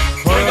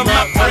them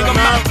out. Bring them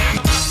out.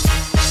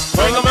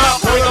 Bring them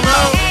out. Bring them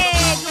out.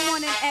 Hey, good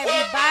morning,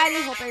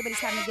 everybody. Hope everybody's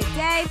having a good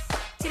day.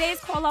 Today's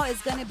call out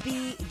is going to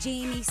be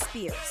Jamie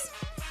Spears.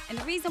 And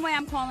the reason why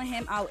I'm calling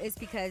him out is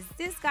because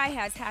this guy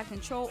has had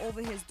control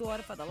over his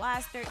daughter for the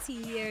last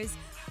 13 years.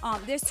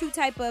 There's two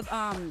type of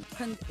how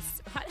do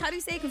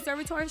you say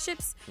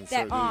conservatorships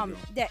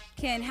that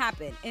can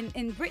happen.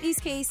 In Brittany's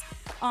case,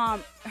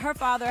 her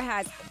father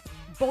has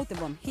both of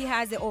them. He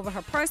has it over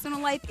her personal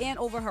life and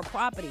over her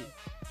property.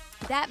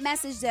 That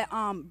message that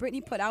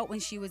Brittany put out when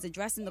she was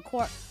addressing the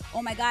court,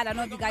 oh my God, I don't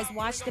know if you guys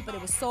watched it, but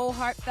it was so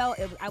heartfelt.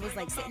 I was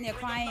like sitting there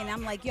crying, and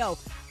I'm like, yo,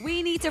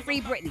 we need to free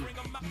Brittany.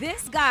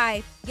 This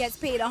guy gets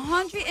paid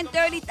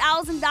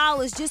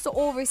 $130,000 just to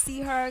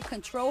oversee her,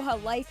 control her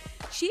life.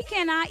 She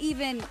cannot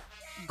even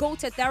go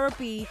to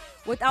therapy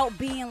without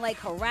being like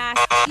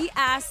harassed. She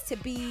asked to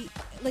be,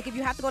 like, if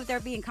you have to go to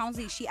therapy and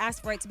counseling, she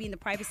asked for it to be in the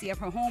privacy of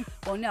her home.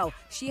 Well, no,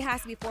 she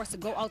has to be forced to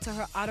go out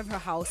of her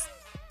house.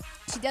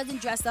 She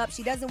doesn't dress up.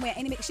 She doesn't wear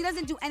any makeup. She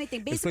doesn't do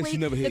anything. Basically,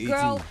 the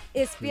girl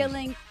is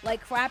feeling like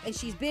crap, and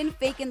she's been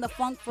faking the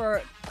funk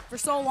for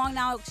so long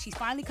now. She's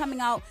finally coming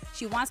out.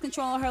 She wants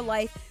control of her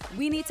life.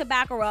 We need to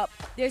back her up.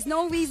 There's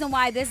no reason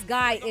why this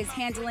guy is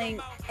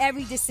handling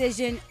every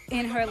decision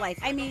in her life.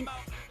 I mean,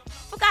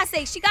 for God's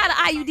sake, she got an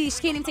IUD.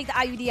 She can't even take the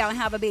IUD out and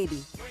have a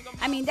baby.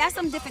 I mean, that's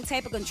some different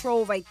type of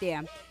control right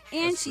there.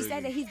 And she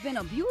said that he's been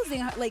abusing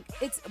her. Like,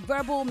 it's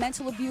verbal,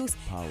 mental abuse.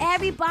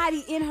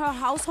 Everybody in her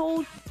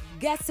household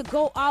gets to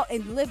go out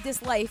and live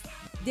this life.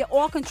 They're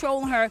all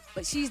controlling her,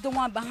 but she's the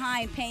one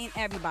behind paying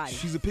everybody.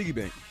 She's a piggy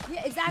bank.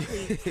 Yeah,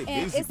 exactly.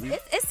 And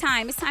it's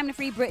time. It's time to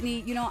free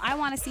Brittany. You know, I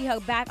want to see her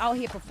back out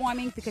here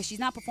performing, because she's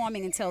not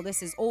performing until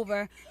this is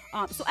over.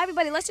 So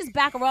everybody, let's just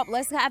back her up.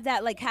 Let's have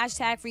that like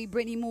hashtag free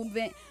Brittany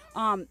movement.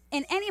 And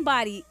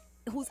anybody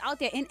who's out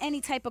there in any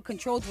type of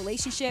controlled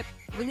relationship,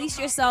 release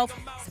yourself,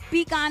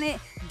 speak on it.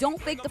 Don't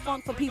fake the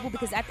funk for people,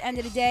 because at the end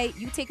of the day,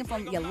 you taking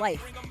from your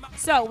life.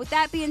 So with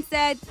that being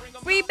said,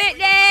 free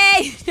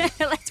Brittany!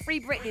 Let's free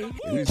Brittany.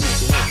 Bring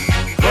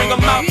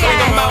them out, bring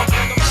them out.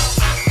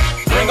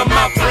 Bring them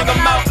out, bring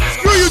them out.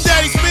 Screw you,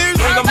 Daddy Spears.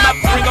 Bring them out,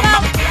 bring them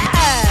out.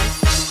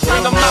 Yes.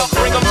 Bring them out,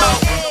 bring them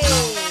out.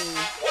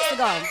 Let's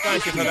go.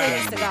 Thank you for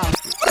that. Let's go.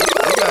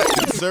 We got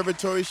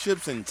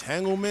conservatorships,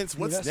 entanglements.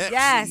 What's next?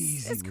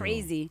 Yes, it's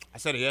crazy. I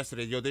said it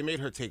yesterday. Yo, they made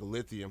her take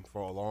lithium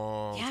for a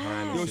long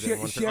time. Yo,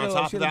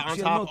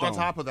 On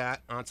top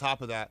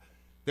of that,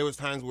 there was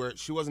times where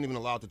she wasn't even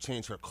allowed to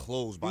change her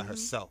clothes by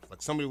herself.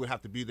 Like, somebody would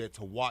have to be there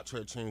to watch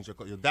her change her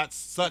clothes. Yo, that's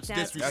such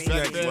disrespect.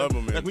 That's next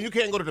level, man. Like, when you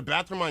can't go to the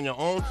bathroom on your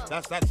own,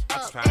 that's trash.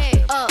 That's trash. As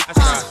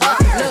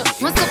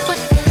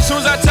soon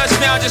as I touch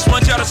down, I just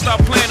want y'all to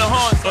stop playing the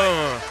horns.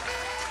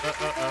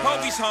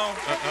 Kobe's home.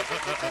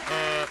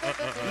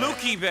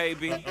 Lukey,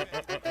 baby.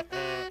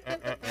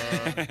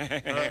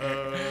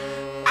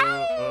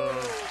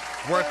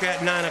 Work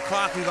at 9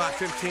 o'clock. We got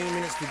 15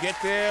 minutes to get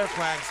there.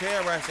 Quack's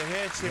hair, Rasta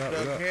hair, Chip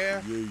Duck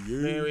hair,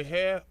 Mary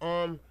hair.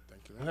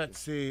 Let's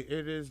see.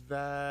 It is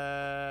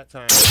that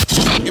time.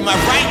 Am I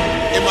right?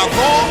 Am I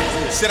wrong?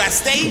 Should I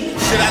stay?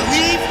 Should I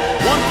leave?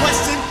 One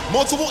question,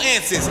 multiple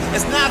answers.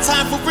 It's now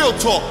time for Real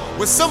Talk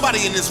with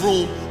somebody in this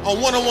room on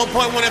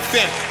 101.1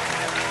 FM.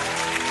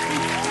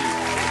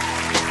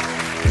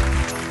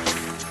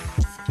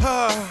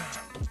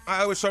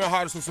 I always try my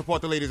hardest to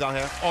support the ladies out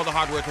here. All the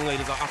hardworking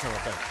ladies out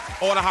here.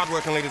 All the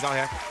hardworking ladies out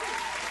here.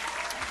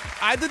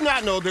 I did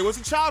not know there was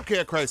a child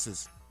care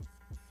crisis.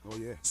 Oh,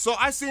 yeah. So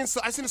I seen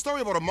a story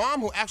about a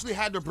mom who actually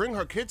had to bring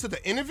her kid to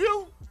the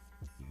interview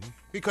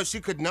because she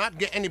could not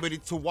get anybody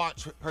to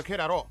watch her kid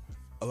at all.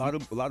 A lot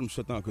of them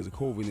shut down because of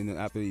COVID, and then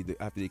after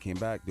they came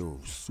back, they were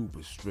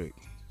super strict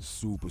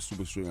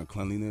on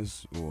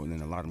cleanliness, and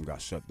then a lot of them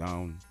got shut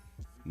down.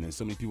 And then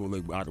so many people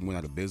went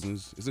out of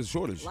business. It's a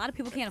shortage. A lot of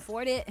people can't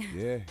afford it.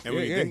 Yeah. And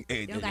when you think,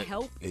 They don't got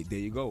help. Hey, there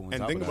you go.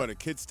 And think about it,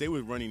 kids stay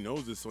with runny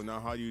noses. So now,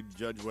 how do you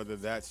judge whether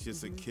that's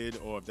just a kid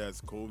or if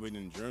that's COVID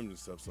and germs and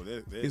stuff? So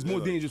it's more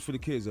dangerous for the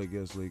kids, I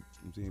guess. Like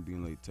I'm saying,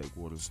 being like tight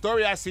quarters.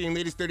 Story I seen,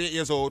 lady's 38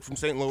 years old from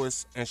St.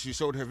 Louis, and she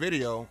showed her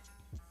video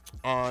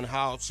on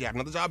how she had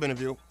another job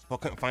interview, but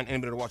couldn't find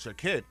anybody to watch her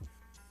kid.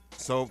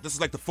 So this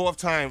is like the 4th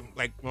time,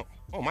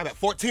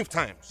 14th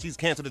time she's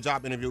canceled a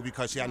job interview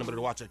because she had nobody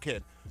to watch her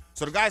kid.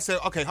 So the guy said,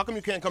 okay, how come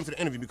you can't come to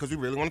the interview? Because we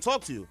really want to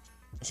talk to you.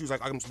 And she was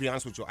like, I'm going to be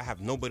honest with you, I have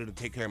nobody to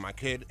take care of my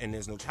kid, and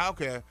there's no child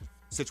care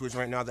situation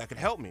right now that could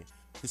help me.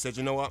 He said,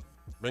 you know what?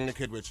 Bring the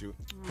kid with you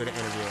to the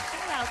interview.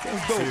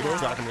 That's dope, bro.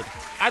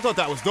 I thought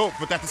that was dope,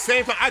 but at the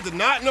same time, I did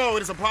not know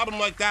it is a problem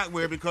like that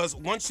where because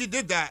once she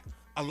did that,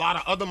 a lot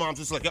of other moms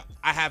just like,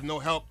 I have no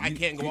help. I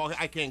can't go out here.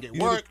 I can't get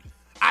work.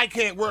 I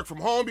can't work from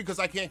home because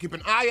I can't keep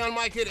an eye on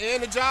my kid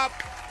and a job.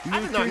 I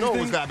did not know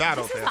it was that bad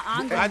out there.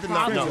 I did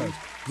not know.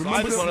 So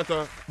I just wanted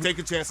to take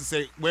a chance to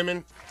say,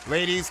 women,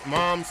 ladies,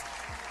 moms.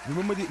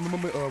 Remember the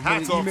email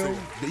I told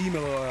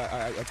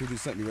you to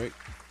sent me, right?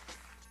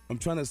 I'm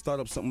trying to start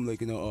up something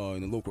like in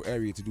the local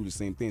area to do the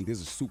same thing.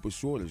 There's a super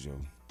shortage, yo.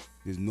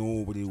 There's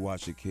nobody to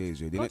watch your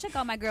kids, yo. Go check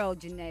out my girl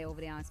Janae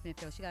over there on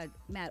Smithfield. She got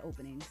mad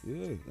openings.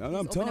 Yeah, I'm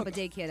open up a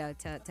daycare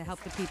to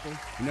help the people.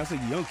 And that's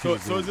like young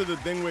kids. So is it the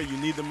thing where you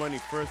need the money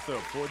first to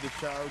afford the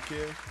child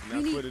care?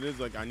 And that's what it is?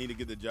 Like, I need to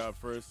get the job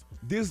first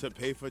to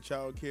pay for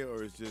child care?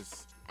 Or it's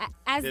just...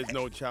 there's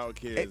no child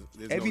care.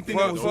 Everything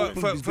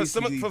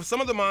for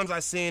some of the moms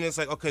I've seen, it's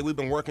like, okay, we've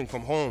been working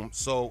from home,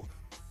 so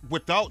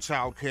without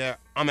child care,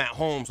 I'm at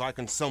home, so I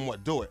can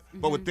somewhat do it.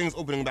 But with things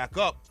opening back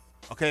up,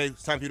 okay,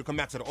 it's time for you to come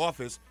back to the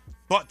office.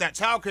 But that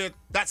child care,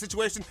 that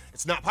situation,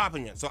 it's not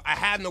popping yet. So I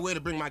have no way to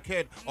bring my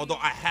kid, although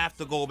I have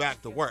to go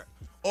back to work.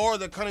 Or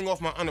they're cutting off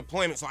my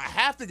unemployment, so I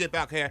have to get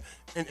back here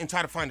and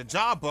try to find a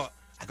job, but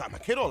I got my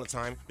kid all the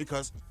time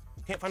because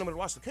I can't find nobody to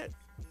watch the kid.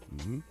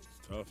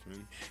 Tough,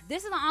 man.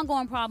 This is an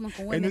ongoing problem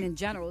for women in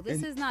general.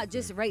 This is not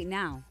just right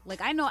now. Like,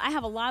 I know I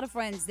have a lot of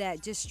friends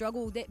that just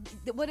struggle.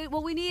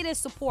 What we need is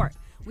support.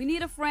 We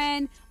need a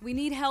friend. We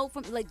need help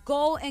from, like,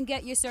 go and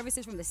get your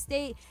services from the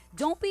state.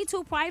 Don't be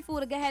too prideful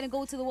to go ahead and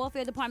go to the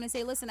welfare department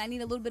and say, listen, I need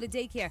a little bit of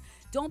daycare.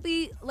 Don't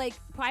be, like,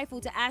 prideful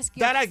to ask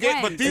your That I get,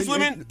 friends. but these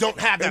women don't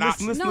have that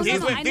option. These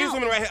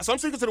women right here. So I'm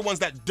speaking to the ones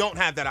that don't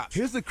have that option.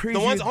 Here's the crazy...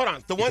 The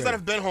ones that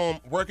have been home,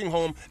 working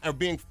home, and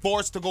being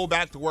forced to go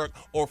back to work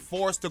or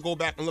forced to go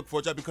back and look for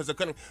a job because they're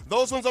couldn't.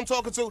 Those ones I'm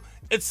talking to,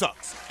 it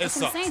sucks. That's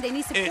what I'm saying. They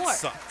need support. It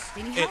sucks.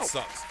 They need help. It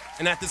sucks.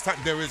 And at this time,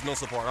 there is no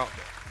support out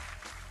there.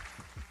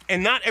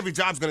 And not every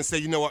job's going to say,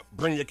 you know what,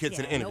 bring your kid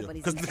to the interview.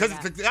 Because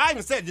I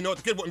even said, you know what,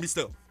 the kid wouldn't be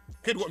still.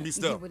 Kid wouldn't be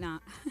still. He would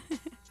not.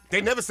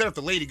 They never said if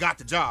the lady got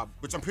the job,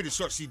 which I'm pretty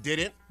sure she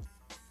didn't.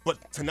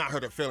 But to not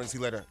hurt her feelings, he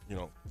let her,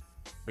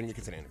 bring your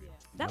kid to the interview.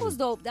 That was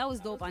dope. That was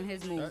dope on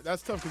his move.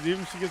 That's tough because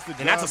even if she gets the job.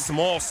 And that's a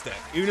small step.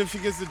 Even if she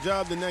gets the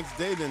job the next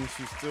day, then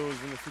she still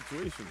is in a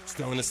situation.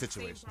 Still in a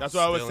situation. That's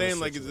what I was saying.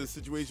 Like, it's a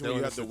situation where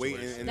you have to wait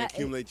and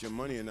accumulate your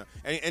money. And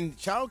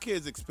childcare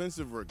is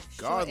expensive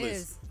regardless. Sure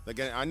is. Like,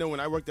 I know when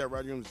I worked at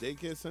Rodgers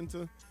Daycare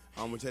Center,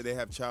 which they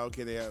have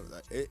childcare,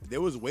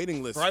 there was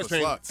waiting lists for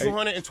slots.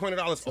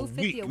 $220 a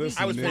week.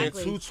 I was paying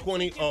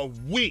 $220 a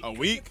week. A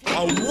week?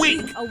 A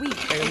week. A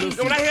week. And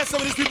when I hear some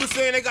of these people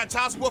saying they got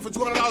child support for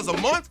 $200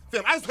 a month,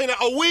 I was paying that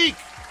a week.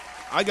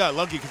 I got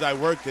lucky because I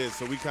worked there,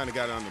 so we kind of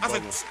got it on the bubble. I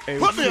was like,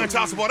 put me on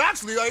child support,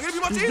 actually. Like, it'd be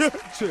much easier.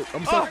 Shit,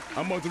 I'm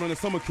about to run a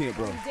summer camp,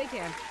 bro.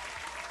 Daycare.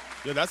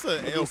 Yeah, that's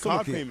a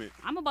car payment.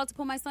 I'm about to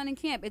put my son in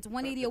camp. It's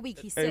 $180 a week.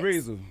 He's 6. Hey,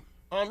 Razor.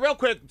 Real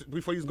quick,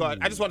 before you go ahead,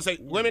 I just want to say,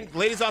 women,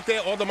 ladies out there,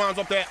 all the moms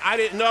up there, I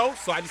didn't know,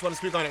 so I just want to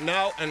speak on it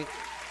now, and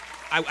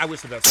I wish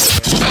the best.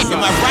 Am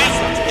I right?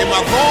 Am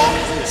I wrong?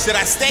 Should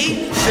I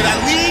stay? Should I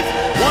leave?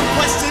 One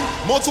question,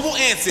 multiple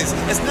answers.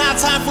 It's now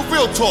time for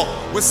Real Talk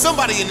with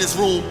somebody in this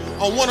room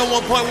on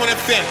 101.1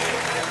 FM.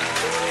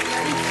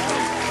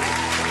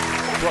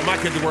 Brought my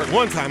kid to work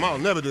one time. I'll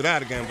never do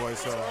that again, boys.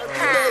 So.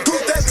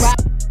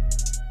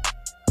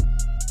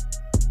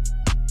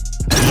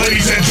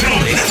 Ladies and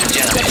gentlemen,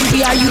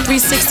 WBRU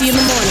 360 in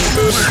the morning.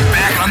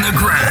 Back on the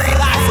grind.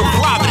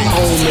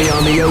 Only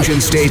on the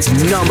Ocean State's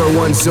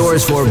 #1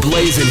 source for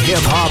blazing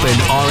hip hop and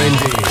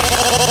R&B.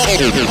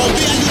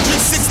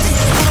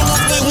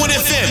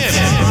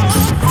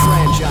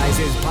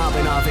 Franchises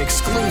popping off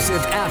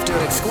exclusive after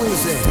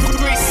exclusive.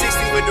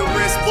 360 with the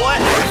wrist, boy.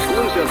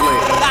 Exclusively.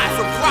 Live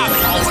from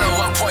Providence. On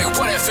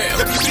 101.1 FM.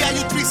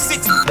 WBRU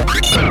 360.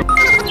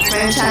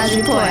 Franchise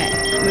report.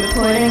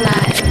 Reporting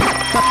live.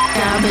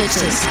 Y'all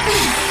bitches.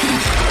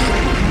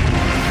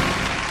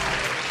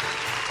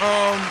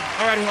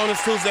 Alrighty, on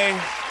this Tuesday,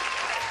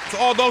 to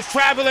all those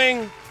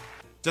traveling,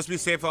 just be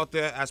safe out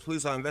there as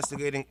police are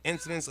investigating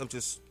incidents of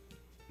just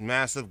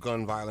massive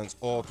gun violence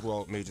all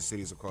throughout major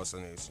cities across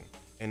the nation.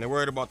 And they're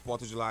worried about the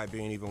 4th of July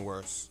being even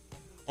worse.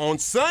 On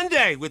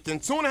Sunday, within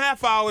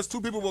 2.5 hours,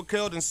 2 people were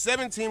killed and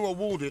 17 were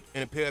wounded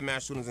in a pair of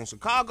mass shootings in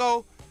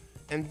Chicago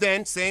And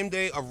then, same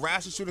day, a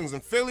rash of shootings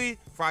in Philly.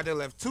 Friday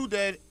left 2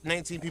 dead,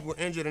 19 people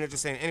injured, and they're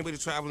just saying anybody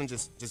traveling,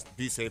 just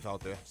be safe out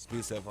there. Just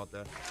be safe out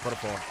there for the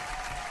fall.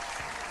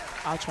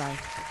 I'll try.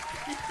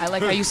 I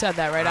like how you said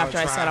that right after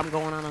I said I'm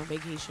going on a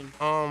vacation.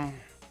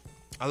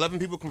 11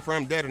 people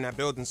confirmed dead in that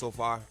building so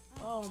far.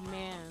 Oh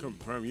man.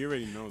 Confirmed. You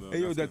already know though. Hey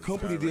yo, that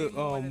company did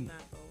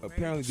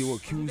apparently they were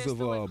accused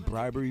of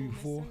bribery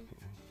before.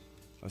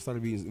 I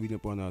started reading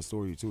up on that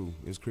story too.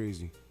 It's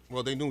crazy.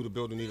 Well, they knew the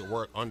building needed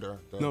work under.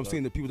 I'm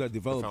saying the people that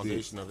developed the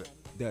foundation of it.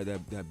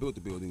 That built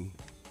the building.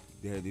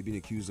 They've been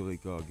accused of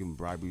like giving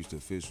briberies to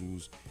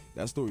officials.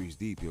 That story is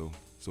deep, yo.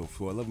 So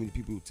for 11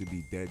 people to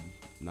be dead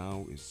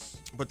now is.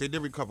 But they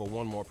did recover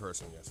one more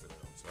person yesterday.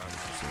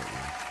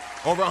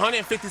 So over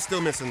 150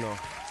 still missing though.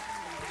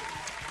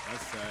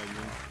 That's sad,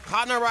 man.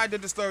 Hot and Ride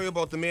did the story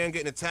about the man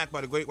getting attacked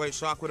by the great white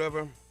shark,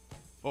 whatever.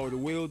 Oh, the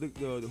whale.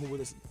 Who was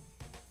this?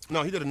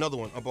 No, he did another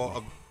one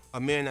about a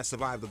man that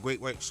survived the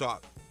great white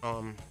shark.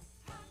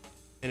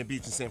 In a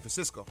beach in San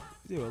Francisco.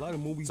 Yeah, a lot of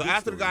movies. So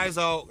after the guy's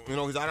out, he's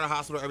out of the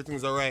hospital,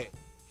 everything's all right.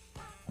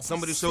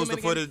 Somebody shows the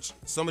footage.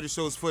 Somebody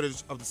shows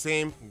footage of the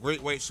same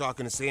great white shark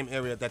in the same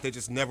area that they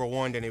just never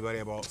warned anybody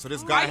about. So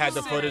this guy had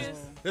the footage.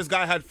 This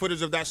guy had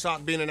footage of that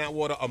shark being in that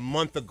water a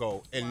month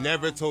ago and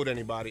never told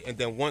anybody. And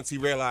then once he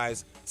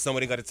realized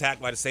somebody got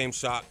attacked by the same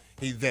shark,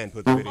 he then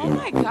put the video. Oh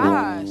my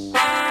gosh.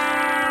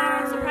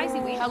 I'm surprised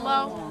he waited.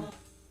 Hello.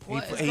 He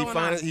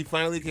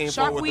finally came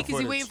Shark forward Week? with the Is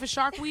he footage. waiting for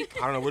Shark Week?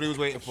 I don't know what he was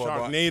waiting for.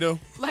 Sharknado.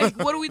 Like,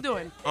 what are we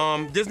doing?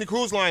 Disney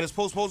Cruise Line is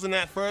postponing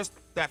that first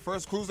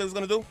cruise they was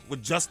gonna do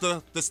with just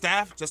the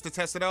staff, just to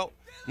test it out.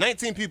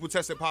 19 people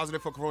tested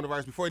positive for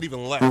coronavirus before it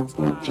even left.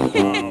 Before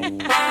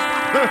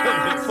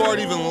it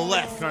even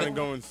left. Kind of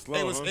going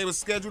slow. It was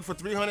scheduled for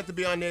 300 to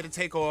be on there to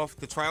take off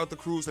to try out the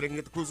cruise so they can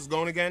get the cruises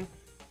going again.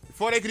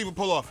 Before they could even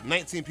pull off,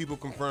 19 people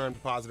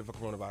confirmed positive for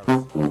coronavirus.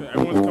 Yeah,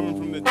 everyone's coming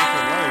from the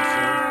different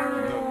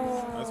lives,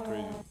 so that's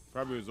crazy.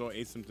 Probably was all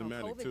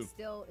asymptomatic COVID too.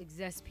 still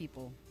exists,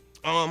 people.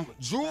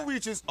 Jewel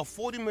reaches a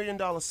 $40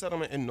 million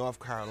settlement in North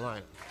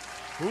Carolina.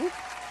 Who?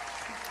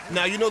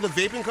 Now, you know the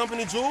vaping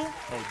company, Jewel?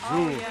 Oh,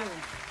 Jewel. Yeah.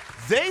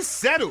 They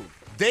settled.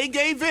 They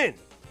gave in.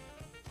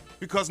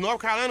 Because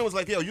North Carolina was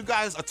like, yo, you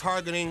guys are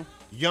targeting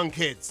young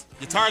kids.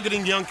 You're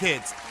targeting young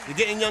kids. You're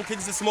getting young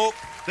kids to smoke.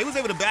 They was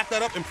able to back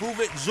that up and prove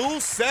it. Jewel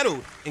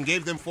settled and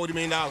gave them $40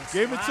 million.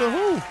 Gave it to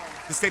who?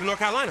 The state of North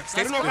Carolina.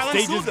 State of North The Carolina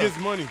state just sued them.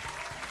 gets money.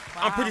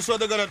 I'm pretty sure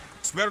they're going to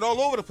spread it all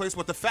over the place,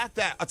 but the fact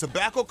that a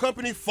tobacco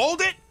company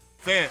folded,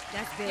 fam.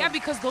 That's big. Yeah,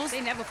 because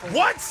they never fold.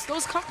 What?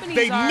 Those companies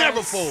They are,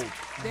 never fold.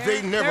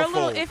 They never They're a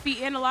little fold.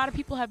 iffy, and a lot of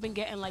people have been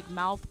getting like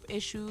mouth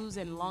issues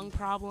and lung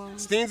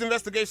problems. Steen's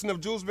investigation of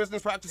Jewel's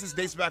business practices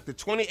dates back to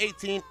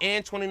 2018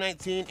 and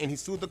 2019, and he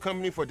sued the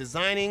company for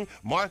designing,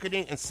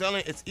 marketing, and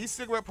selling its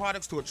e-cigarette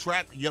products to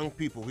attract young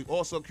people. He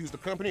also accused the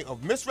company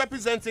of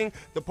misrepresenting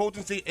the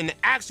potency and the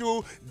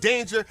actual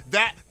danger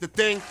that the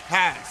thing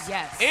has.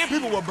 Yes. And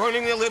people were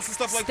burning their lips and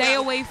stuff like that. Stay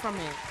away from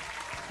it.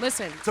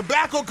 Listen.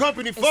 Tobacco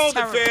company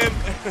folded, fam.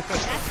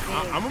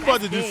 I'm about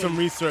to do some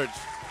research.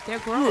 They're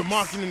You gross. were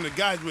marketing the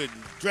guys with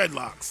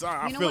dreadlocks.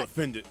 I You know feel what?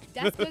 offended.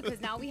 That's good because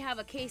now we have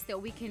a case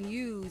that we can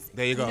use.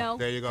 There you go. know?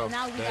 There you go. So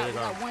now we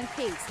got one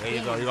case. There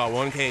you go. You got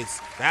one case.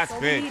 That's So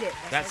we big. need it.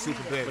 That's That's what we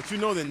super need big. But you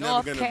know they're never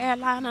North gonna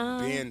Carolina.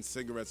 ban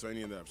cigarettes or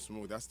any of that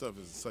smoke. That stuff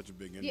is such a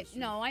big Yeah, industry.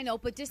 no, I know,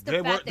 but just the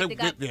They fact were- that they- they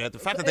got yeah, the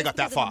fact that they got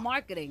that because of the far.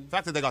 marketing. The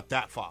fact that they got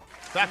that far.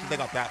 The fact that they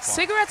got that far.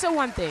 Cigarettes are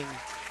one thing.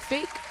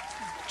 Fake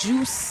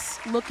juice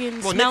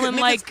looking, Well, smelling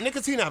like.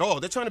 nicotine at all.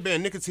 They're trying to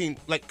ban nicotine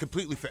like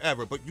completely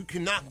forever, but you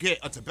cannot get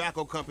a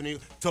tobacco company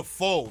to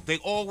fold. They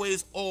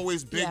always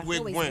big Yeah. wig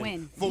Always win.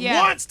 win. For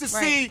Yeah, once to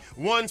right. see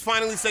ones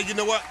finally say, you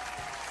know what?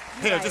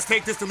 Here, just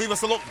take this to leave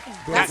us alone.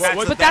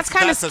 But that's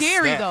kinda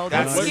scary, though.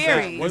 That's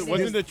scary.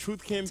 Wasn't the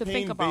truth think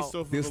campaign about. based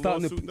off They're of a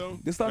starting lawsuit, though?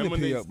 they're starting to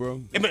Remember pay up,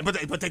 bro.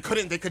 But they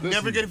couldn't. They could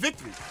never get a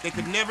victory. They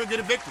could never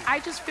get a victory. I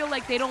just feel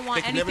like they don't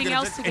want They could never anything get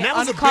a else to victory. get And that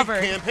was uncovered.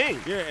 a big campaign.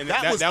 Yeah, and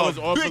that that was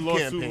a off the big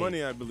lawsuit campaign.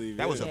 money, I believe.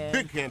 That was Yeah. a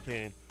big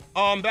campaign.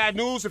 Bad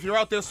news, if you're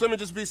out there swimming,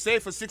 just be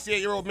safe. A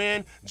 68-year-old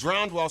man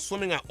drowned while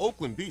swimming at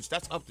Oakland Beach.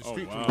 That's up the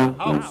street wow. from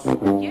my house.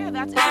 Yeah,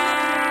 that's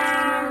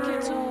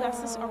American too.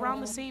 That's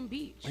around the same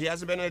beach. He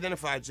hasn't been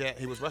identified yet.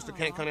 He was rushed to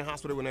Kent County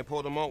Hospital when they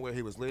pulled him out, where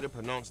he was later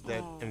pronounced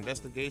dead.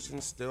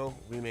 Investigation still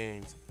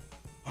remains.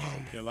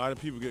 Yeah, a lot of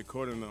people get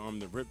caught in the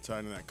riptide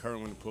and that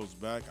current when it pulls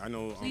back. I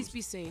know. Please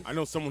be safe. I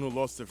know someone who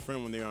lost their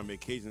friend when they were on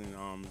vacation.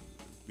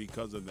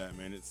 Because of that,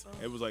 man.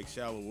 It was like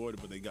shallow water,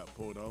 but they got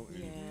pulled out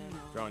and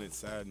drowned. It's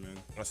sad, man.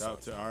 Shout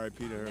out to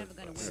R.I.P. to her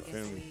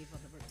family.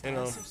 You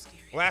know,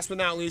 last but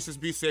not least, just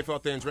be safe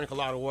out there and drink a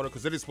lot of water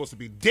because it is supposed to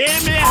be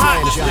damn near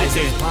hot this Franchises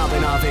weekend.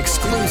 popping off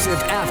exclusive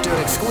after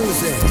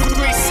exclusive.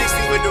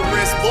 360 with the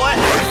wrist, boy.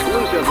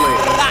 Exclusively.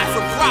 Live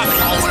from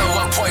Providence. On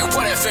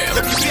 101.1 FM.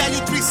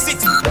 WBIU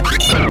 360.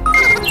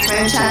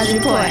 Franchise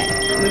report.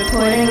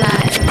 Reporting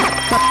live.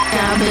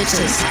 Y'all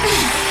bitches.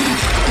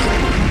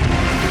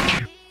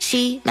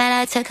 She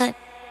mad I took her. Ooh.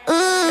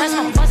 That's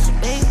how I bust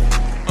it, baby.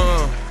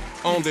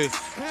 On this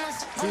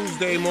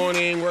Tuesday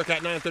morning, work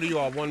at 9:30. You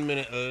are 1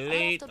 minute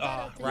late.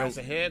 Rise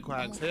ahead,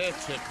 Quags here,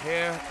 Chip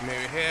here,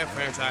 Mary here,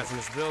 franchise in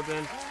this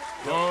building.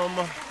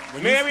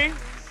 Mary.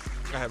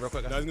 Go ahead, real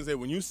quick. I was gonna say,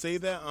 when you say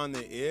that on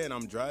the air and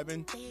I'm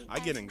driving, I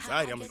get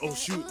anxiety. I'm like, oh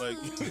shoot, like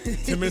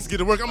 10 minutes to get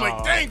to work. I'm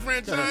like, dang,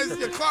 franchise,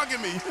 you're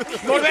clogging me.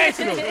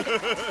 Motivational.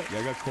 Yeah,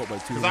 I got caught by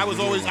 2 Because I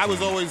was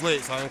always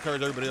late, so I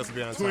encourage everybody else to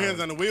be on time. 2 hands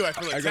on the wheel. I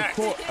feel like I got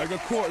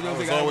caught. I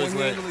was always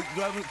late.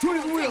 Driving 2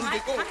 different wheels.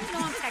 Like, How do you know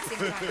I'm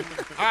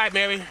texting? All right,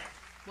 Mary.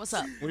 What's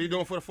up? What are you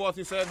doing for the 4th?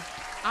 You said.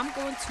 I'm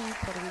going to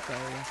Puerto Rico.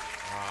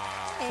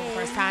 For the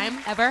first time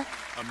ever.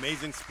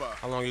 Amazing spot.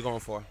 How long are you going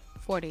for?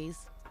 4 days.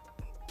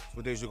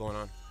 What days you going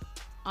on?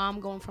 I'm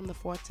going from the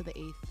 4th to the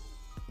 8th.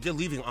 You're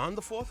leaving on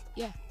the 4th?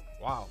 Yeah.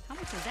 Wow. How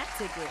much was that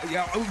ticket?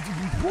 Yeah,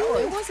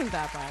 It wasn't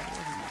that bad.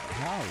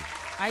 How?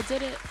 I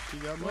did it. She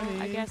got Well,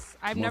 money. I guess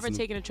I've never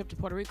taken a trip to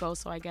Puerto Rico,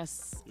 so I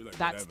guess Like,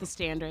 that's whatever. the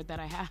standard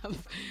that I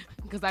have.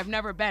 Because I've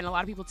never been. A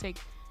lot of people take,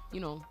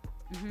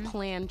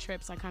 planned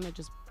trips. I kind of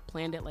just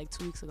planned it like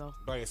 2 weeks ago.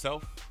 By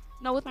yourself?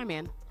 No, with my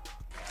man.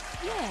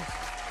 Yeah.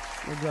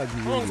 I'm glad you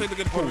How long does it really take to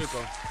get to Puerto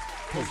Rico?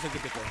 How long does it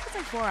take to get there? It's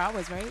like 4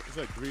 hours, right? It's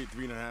like three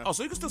and a half. Oh,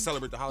 so you can still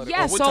celebrate the holiday.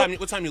 Yeah,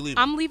 what time you leaving?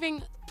 I'm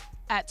leaving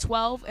at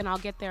 12, and I'll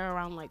get there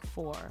around like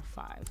 4 or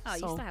 5. Oh, you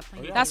so still have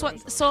plenty. that's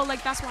what. So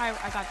like that's why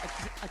I got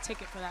a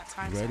ticket for that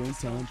time. right so I on can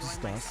still time to enjoy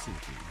start myself.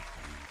 sipping.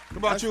 What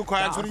about you,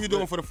 Quags? What are you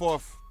doing for the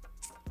 4th?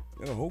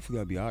 Yeah, hopefully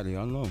I'll be out there.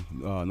 I don't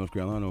know. North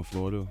Carolina or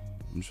Florida.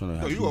 I'm just trying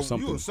to do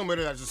something. You are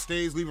somebody that just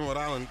stays leaving Rhode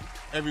Island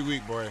every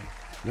week, boy.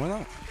 Why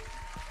not?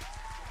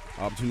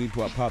 Opportunity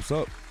pops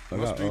up. I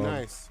Must got be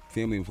nice.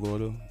 family in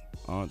Florida,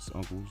 aunts,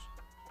 uncles.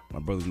 My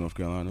brother's in North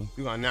Carolina.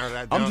 You gonna narrow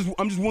that down?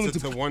 I'm just willing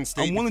to one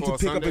state. I'm willing to before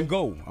pick up Sunday? and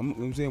go.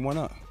 I'm saying, why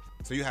not?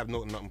 So you have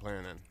nothing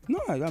planned then? No,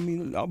 I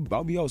mean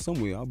I'll be out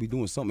somewhere. I'll be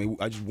doing something.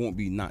 I just won't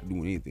be not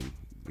doing anything.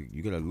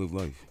 You gotta live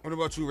life. What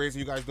about you, Razor?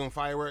 You guys doing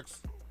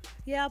fireworks?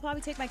 Yeah, I'll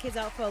probably take my kids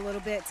out for a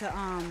little bit to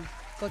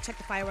go check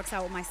the fireworks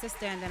out with my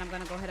sister, and then I'm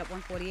gonna go hit up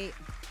 148.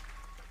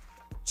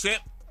 Chip,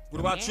 what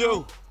about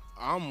you?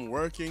 I'm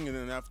working, and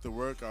then after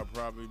work, I'll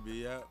probably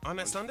be out. On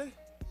that Sunday?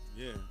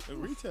 Yeah, it's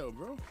retail,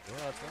 bro. Yeah,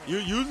 that's right.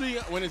 Usually,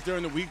 when it's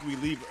during the week, we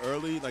leave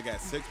early, like at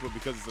 6, but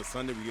because it's a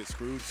Sunday, we get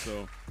screwed,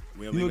 so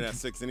we're leaving at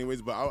 6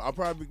 anyways. But I'll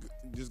probably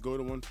just go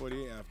to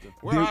 148 after.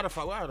 Where are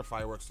the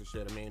fireworks this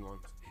year, the main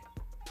ones?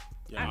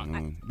 Yeah, I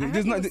There's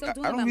heard not. people still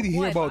doing I don't them really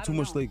hear before, but about I too don't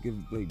much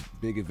know. like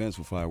big events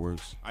for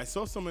fireworks. I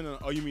saw some in.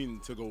 Oh, you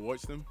mean to go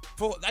watch them?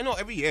 I know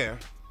every year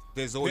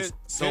there's always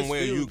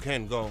somewhere you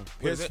can go.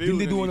 Where's Didn't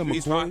they do it in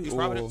East McCoy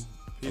Providence?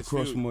 or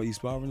across from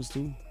East Providence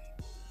too?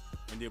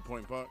 India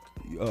Point Park?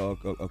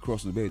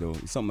 Across the bay though,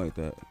 something like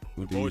that.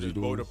 What they usually do.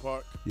 Boulder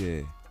Park?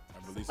 Yeah.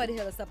 Somebody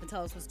hit us up and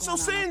tell us what's going So on.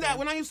 saying out that, there.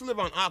 when I used to live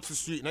on Oxford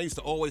Street, and I used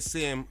to always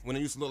see him when it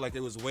used to look like it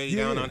was way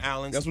down on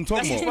Allen's. That's what I'm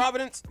talking East about.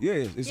 Providence? Yeah,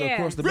 it's Yeah.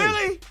 across the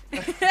bay.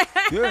 Really?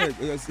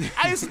 Yeah.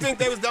 I used to think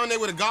they was down there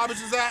where the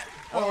garbage is at.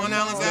 On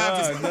Allen's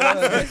Ave. Nah.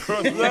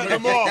 Just letting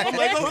them off. I'm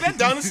like, oh, they're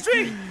down the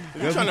street.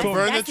 They're trying to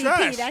burn the That's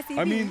trash. EP, that's EP.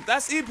 I mean,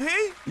 That's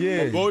EP?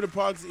 yeah. Boulder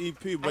Park's EP,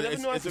 but never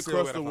knew I it's could see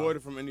across where the that water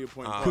from India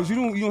Point Park. Because you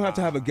don't have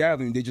to have a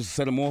gathering. They just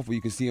set them off where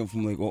you can see them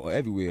from like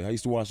everywhere. I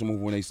used to watch them over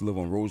when I used to live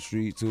on Road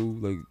Street too.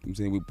 Like I'm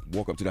saying, we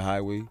walk up to the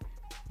highway.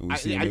 And we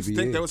see them I used to every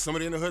think year. there was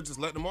somebody in the hood just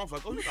letting them off.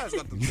 Like, oh, you guys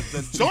got the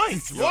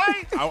joints, boy.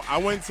 I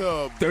went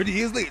to 30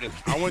 years later.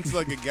 I went to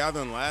like a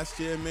gathering last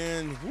year,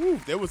 man. Woo,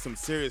 there was some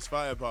serious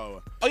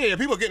firepower. Oh, yeah,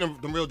 people are getting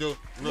the real deal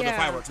Yeah.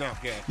 fireworks now.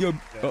 Yeah. Yo,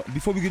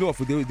 before we get off,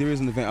 there is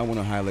an event I want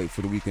to highlight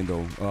for the weekend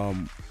though.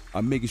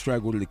 I'm making sure I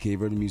go to the Cape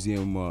Verde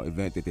Museum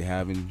event that they're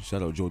having.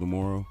 Shout out Joe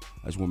DeMoro.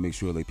 I just want to make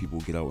sure like people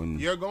get out and.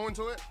 You're going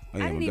to it? I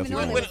am, didn't I'm even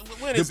definitely know going.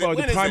 that. When is it? When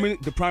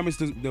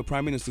is it? The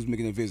prime minister's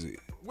making a visit.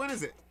 When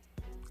is it?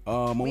 I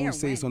want Where, to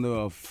say it's when? on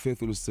the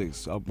 5th or the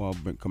 6th. I'll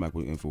come back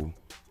with info.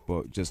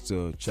 But just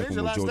to check Today's in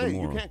your with last Joe day.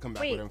 You DeMoro. can't come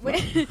back Wait, with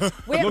info.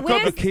 where, Look up the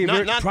where's Cape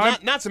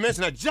Verde Not to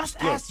mention, I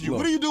just asked you, look.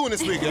 what are you doing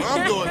this weekend?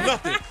 I'm doing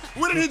nothing.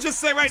 What did he just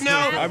say right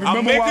now? I I'm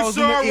remember making why I was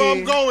in sure the where I'm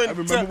air. going. I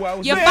remember why I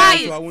was You're in the air,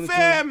 fired. so I wanted to-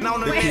 Fam.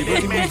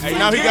 Hey,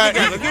 now he got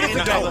Get it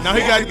together. Now he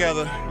got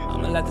together.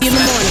 In the morning.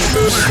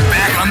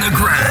 Back on the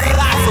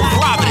grind.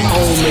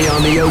 Only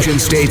on the Ocean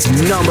State's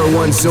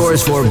 #1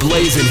 source for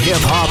blazing hip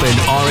hop and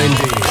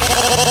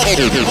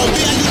R&B.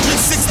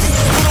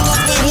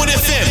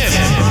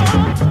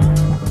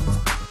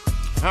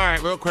 All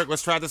right, real quick,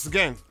 let's try this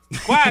again.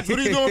 Quads, what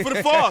are you doing for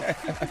the 4th?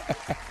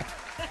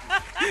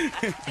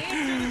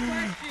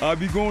 I'll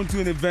be going to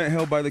an event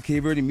held by the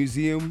Cape Verde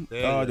Museum. There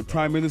you The go.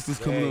 Prime Minister's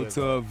There coming you up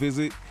to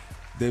visit.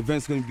 The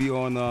event's going to be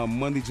on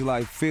Monday,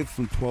 July 5th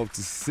from 12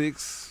 to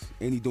 6.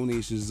 Any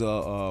donations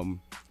are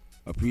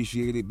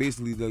appreciated.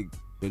 Basically, the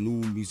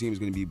new museum is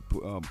going to be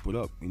put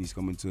up, and he's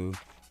coming to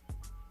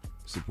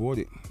support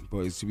it. But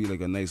it should be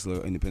like a nice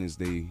little Independence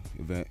Day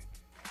event.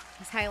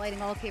 He's highlighting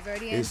all Cape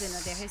Verdeans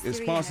and their history. It's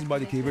sponsored by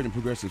the Cape everything. Verde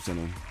Progressive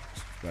Center.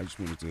 I just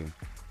wanted to,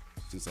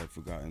 since I've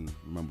forgotten,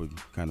 remembered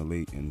kind of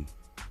late and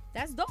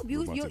That's dope.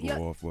 we're about to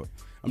go off. But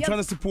I'm Yep. trying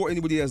to support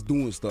anybody that's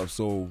doing stuff.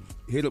 So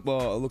hit up,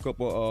 look up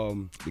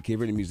the Cape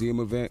Verde Museum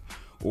event,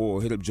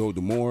 or hit up Joe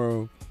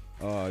DeMoro.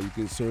 You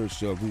can search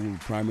Google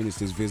Prime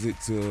Minister's visit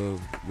to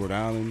Rhode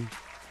Island.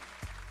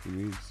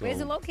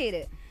 Where's it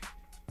located?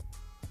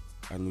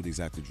 I don't know the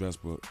exact address,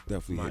 but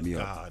definitely hit me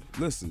up.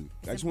 Listen,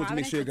 I just in wanted to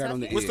make sure I got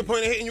on the air. What's the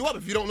point of hitting you up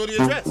if you don't know the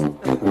address?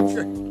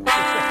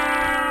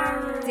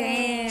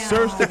 Damn.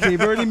 Search the Cape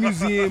Verde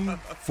Museum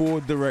for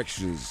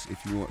directions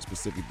if you want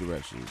specific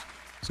directions.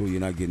 So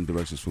you're not getting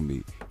directions from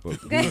me. But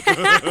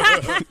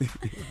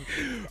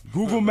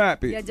Google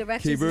Map it.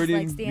 Cape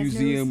Verde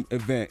Museum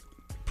event.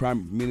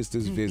 Prime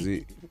Minister's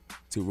visit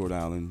to Rhode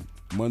Island.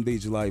 Monday,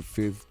 July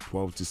 5th,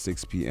 12 to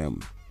 6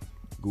 p.m.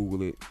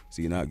 Google it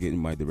so you're not getting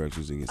my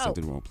directions and get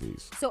something wrong,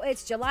 please. So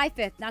it's July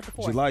 5th, not the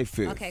 4th. July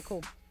 5th. Okay,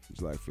 cool.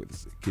 July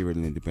 5th. Cape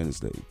Verde Independence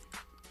Day.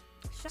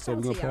 So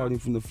we're going to party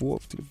from the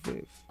 4th to the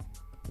 5th.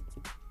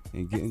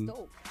 And getting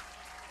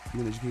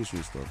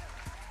educational stuff.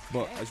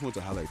 But I just want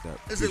to highlight that.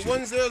 Is it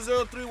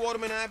 1003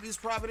 Waterman Ave,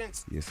 East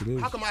Providence? Yes, it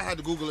is. How come I had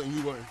to Google it and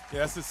you weren't? Yeah,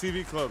 that's the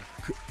CV Club.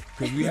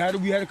 Because we had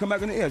to come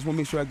back on the air. I just want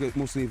to make sure I get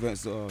most of the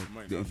events,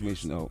 the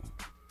information out.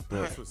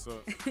 That's what's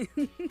up.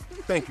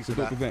 Thank you for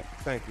that. Event.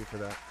 Thank you for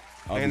that.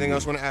 Anything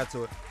else you want to add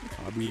to it?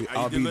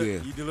 I'll be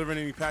there. You delivering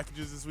any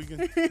packages this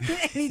weekend?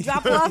 Any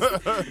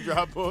drop-offs?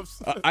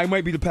 Drop-offs? I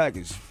might be the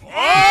package.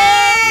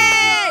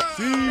 Hey!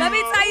 Let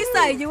me tell you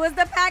something. You was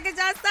the package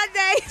on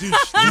Sunday.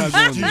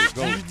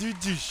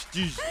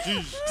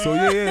 So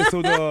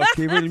So the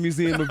Cape Verde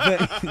Museum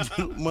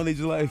event, Monday,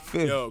 July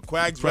 5th. Yo,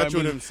 Quags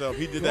retroed himself.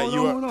 He did that.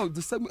 No.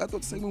 The segment, I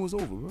thought the segment was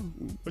over, bro.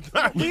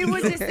 He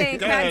was just saying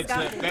Quags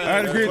got it. I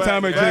had a great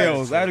time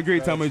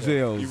at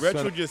jails. You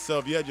retroed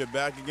yourself. You had your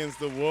back against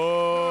the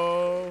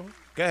wall.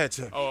 Go ahead,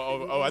 sir.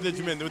 Oh, I thought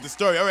you meant with the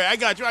story. All right, I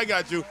got you.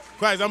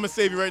 Quags, I'm going to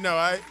save you right now,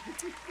 all right?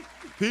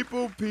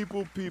 People.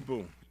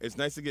 It's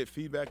nice to get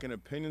feedback and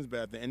opinions, but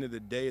at the end of the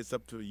day, it's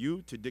up to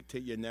you to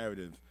dictate your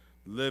narrative.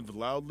 Live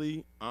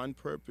loudly, on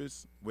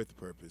purpose, with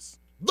purpose.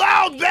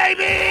 Loud,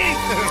 baby!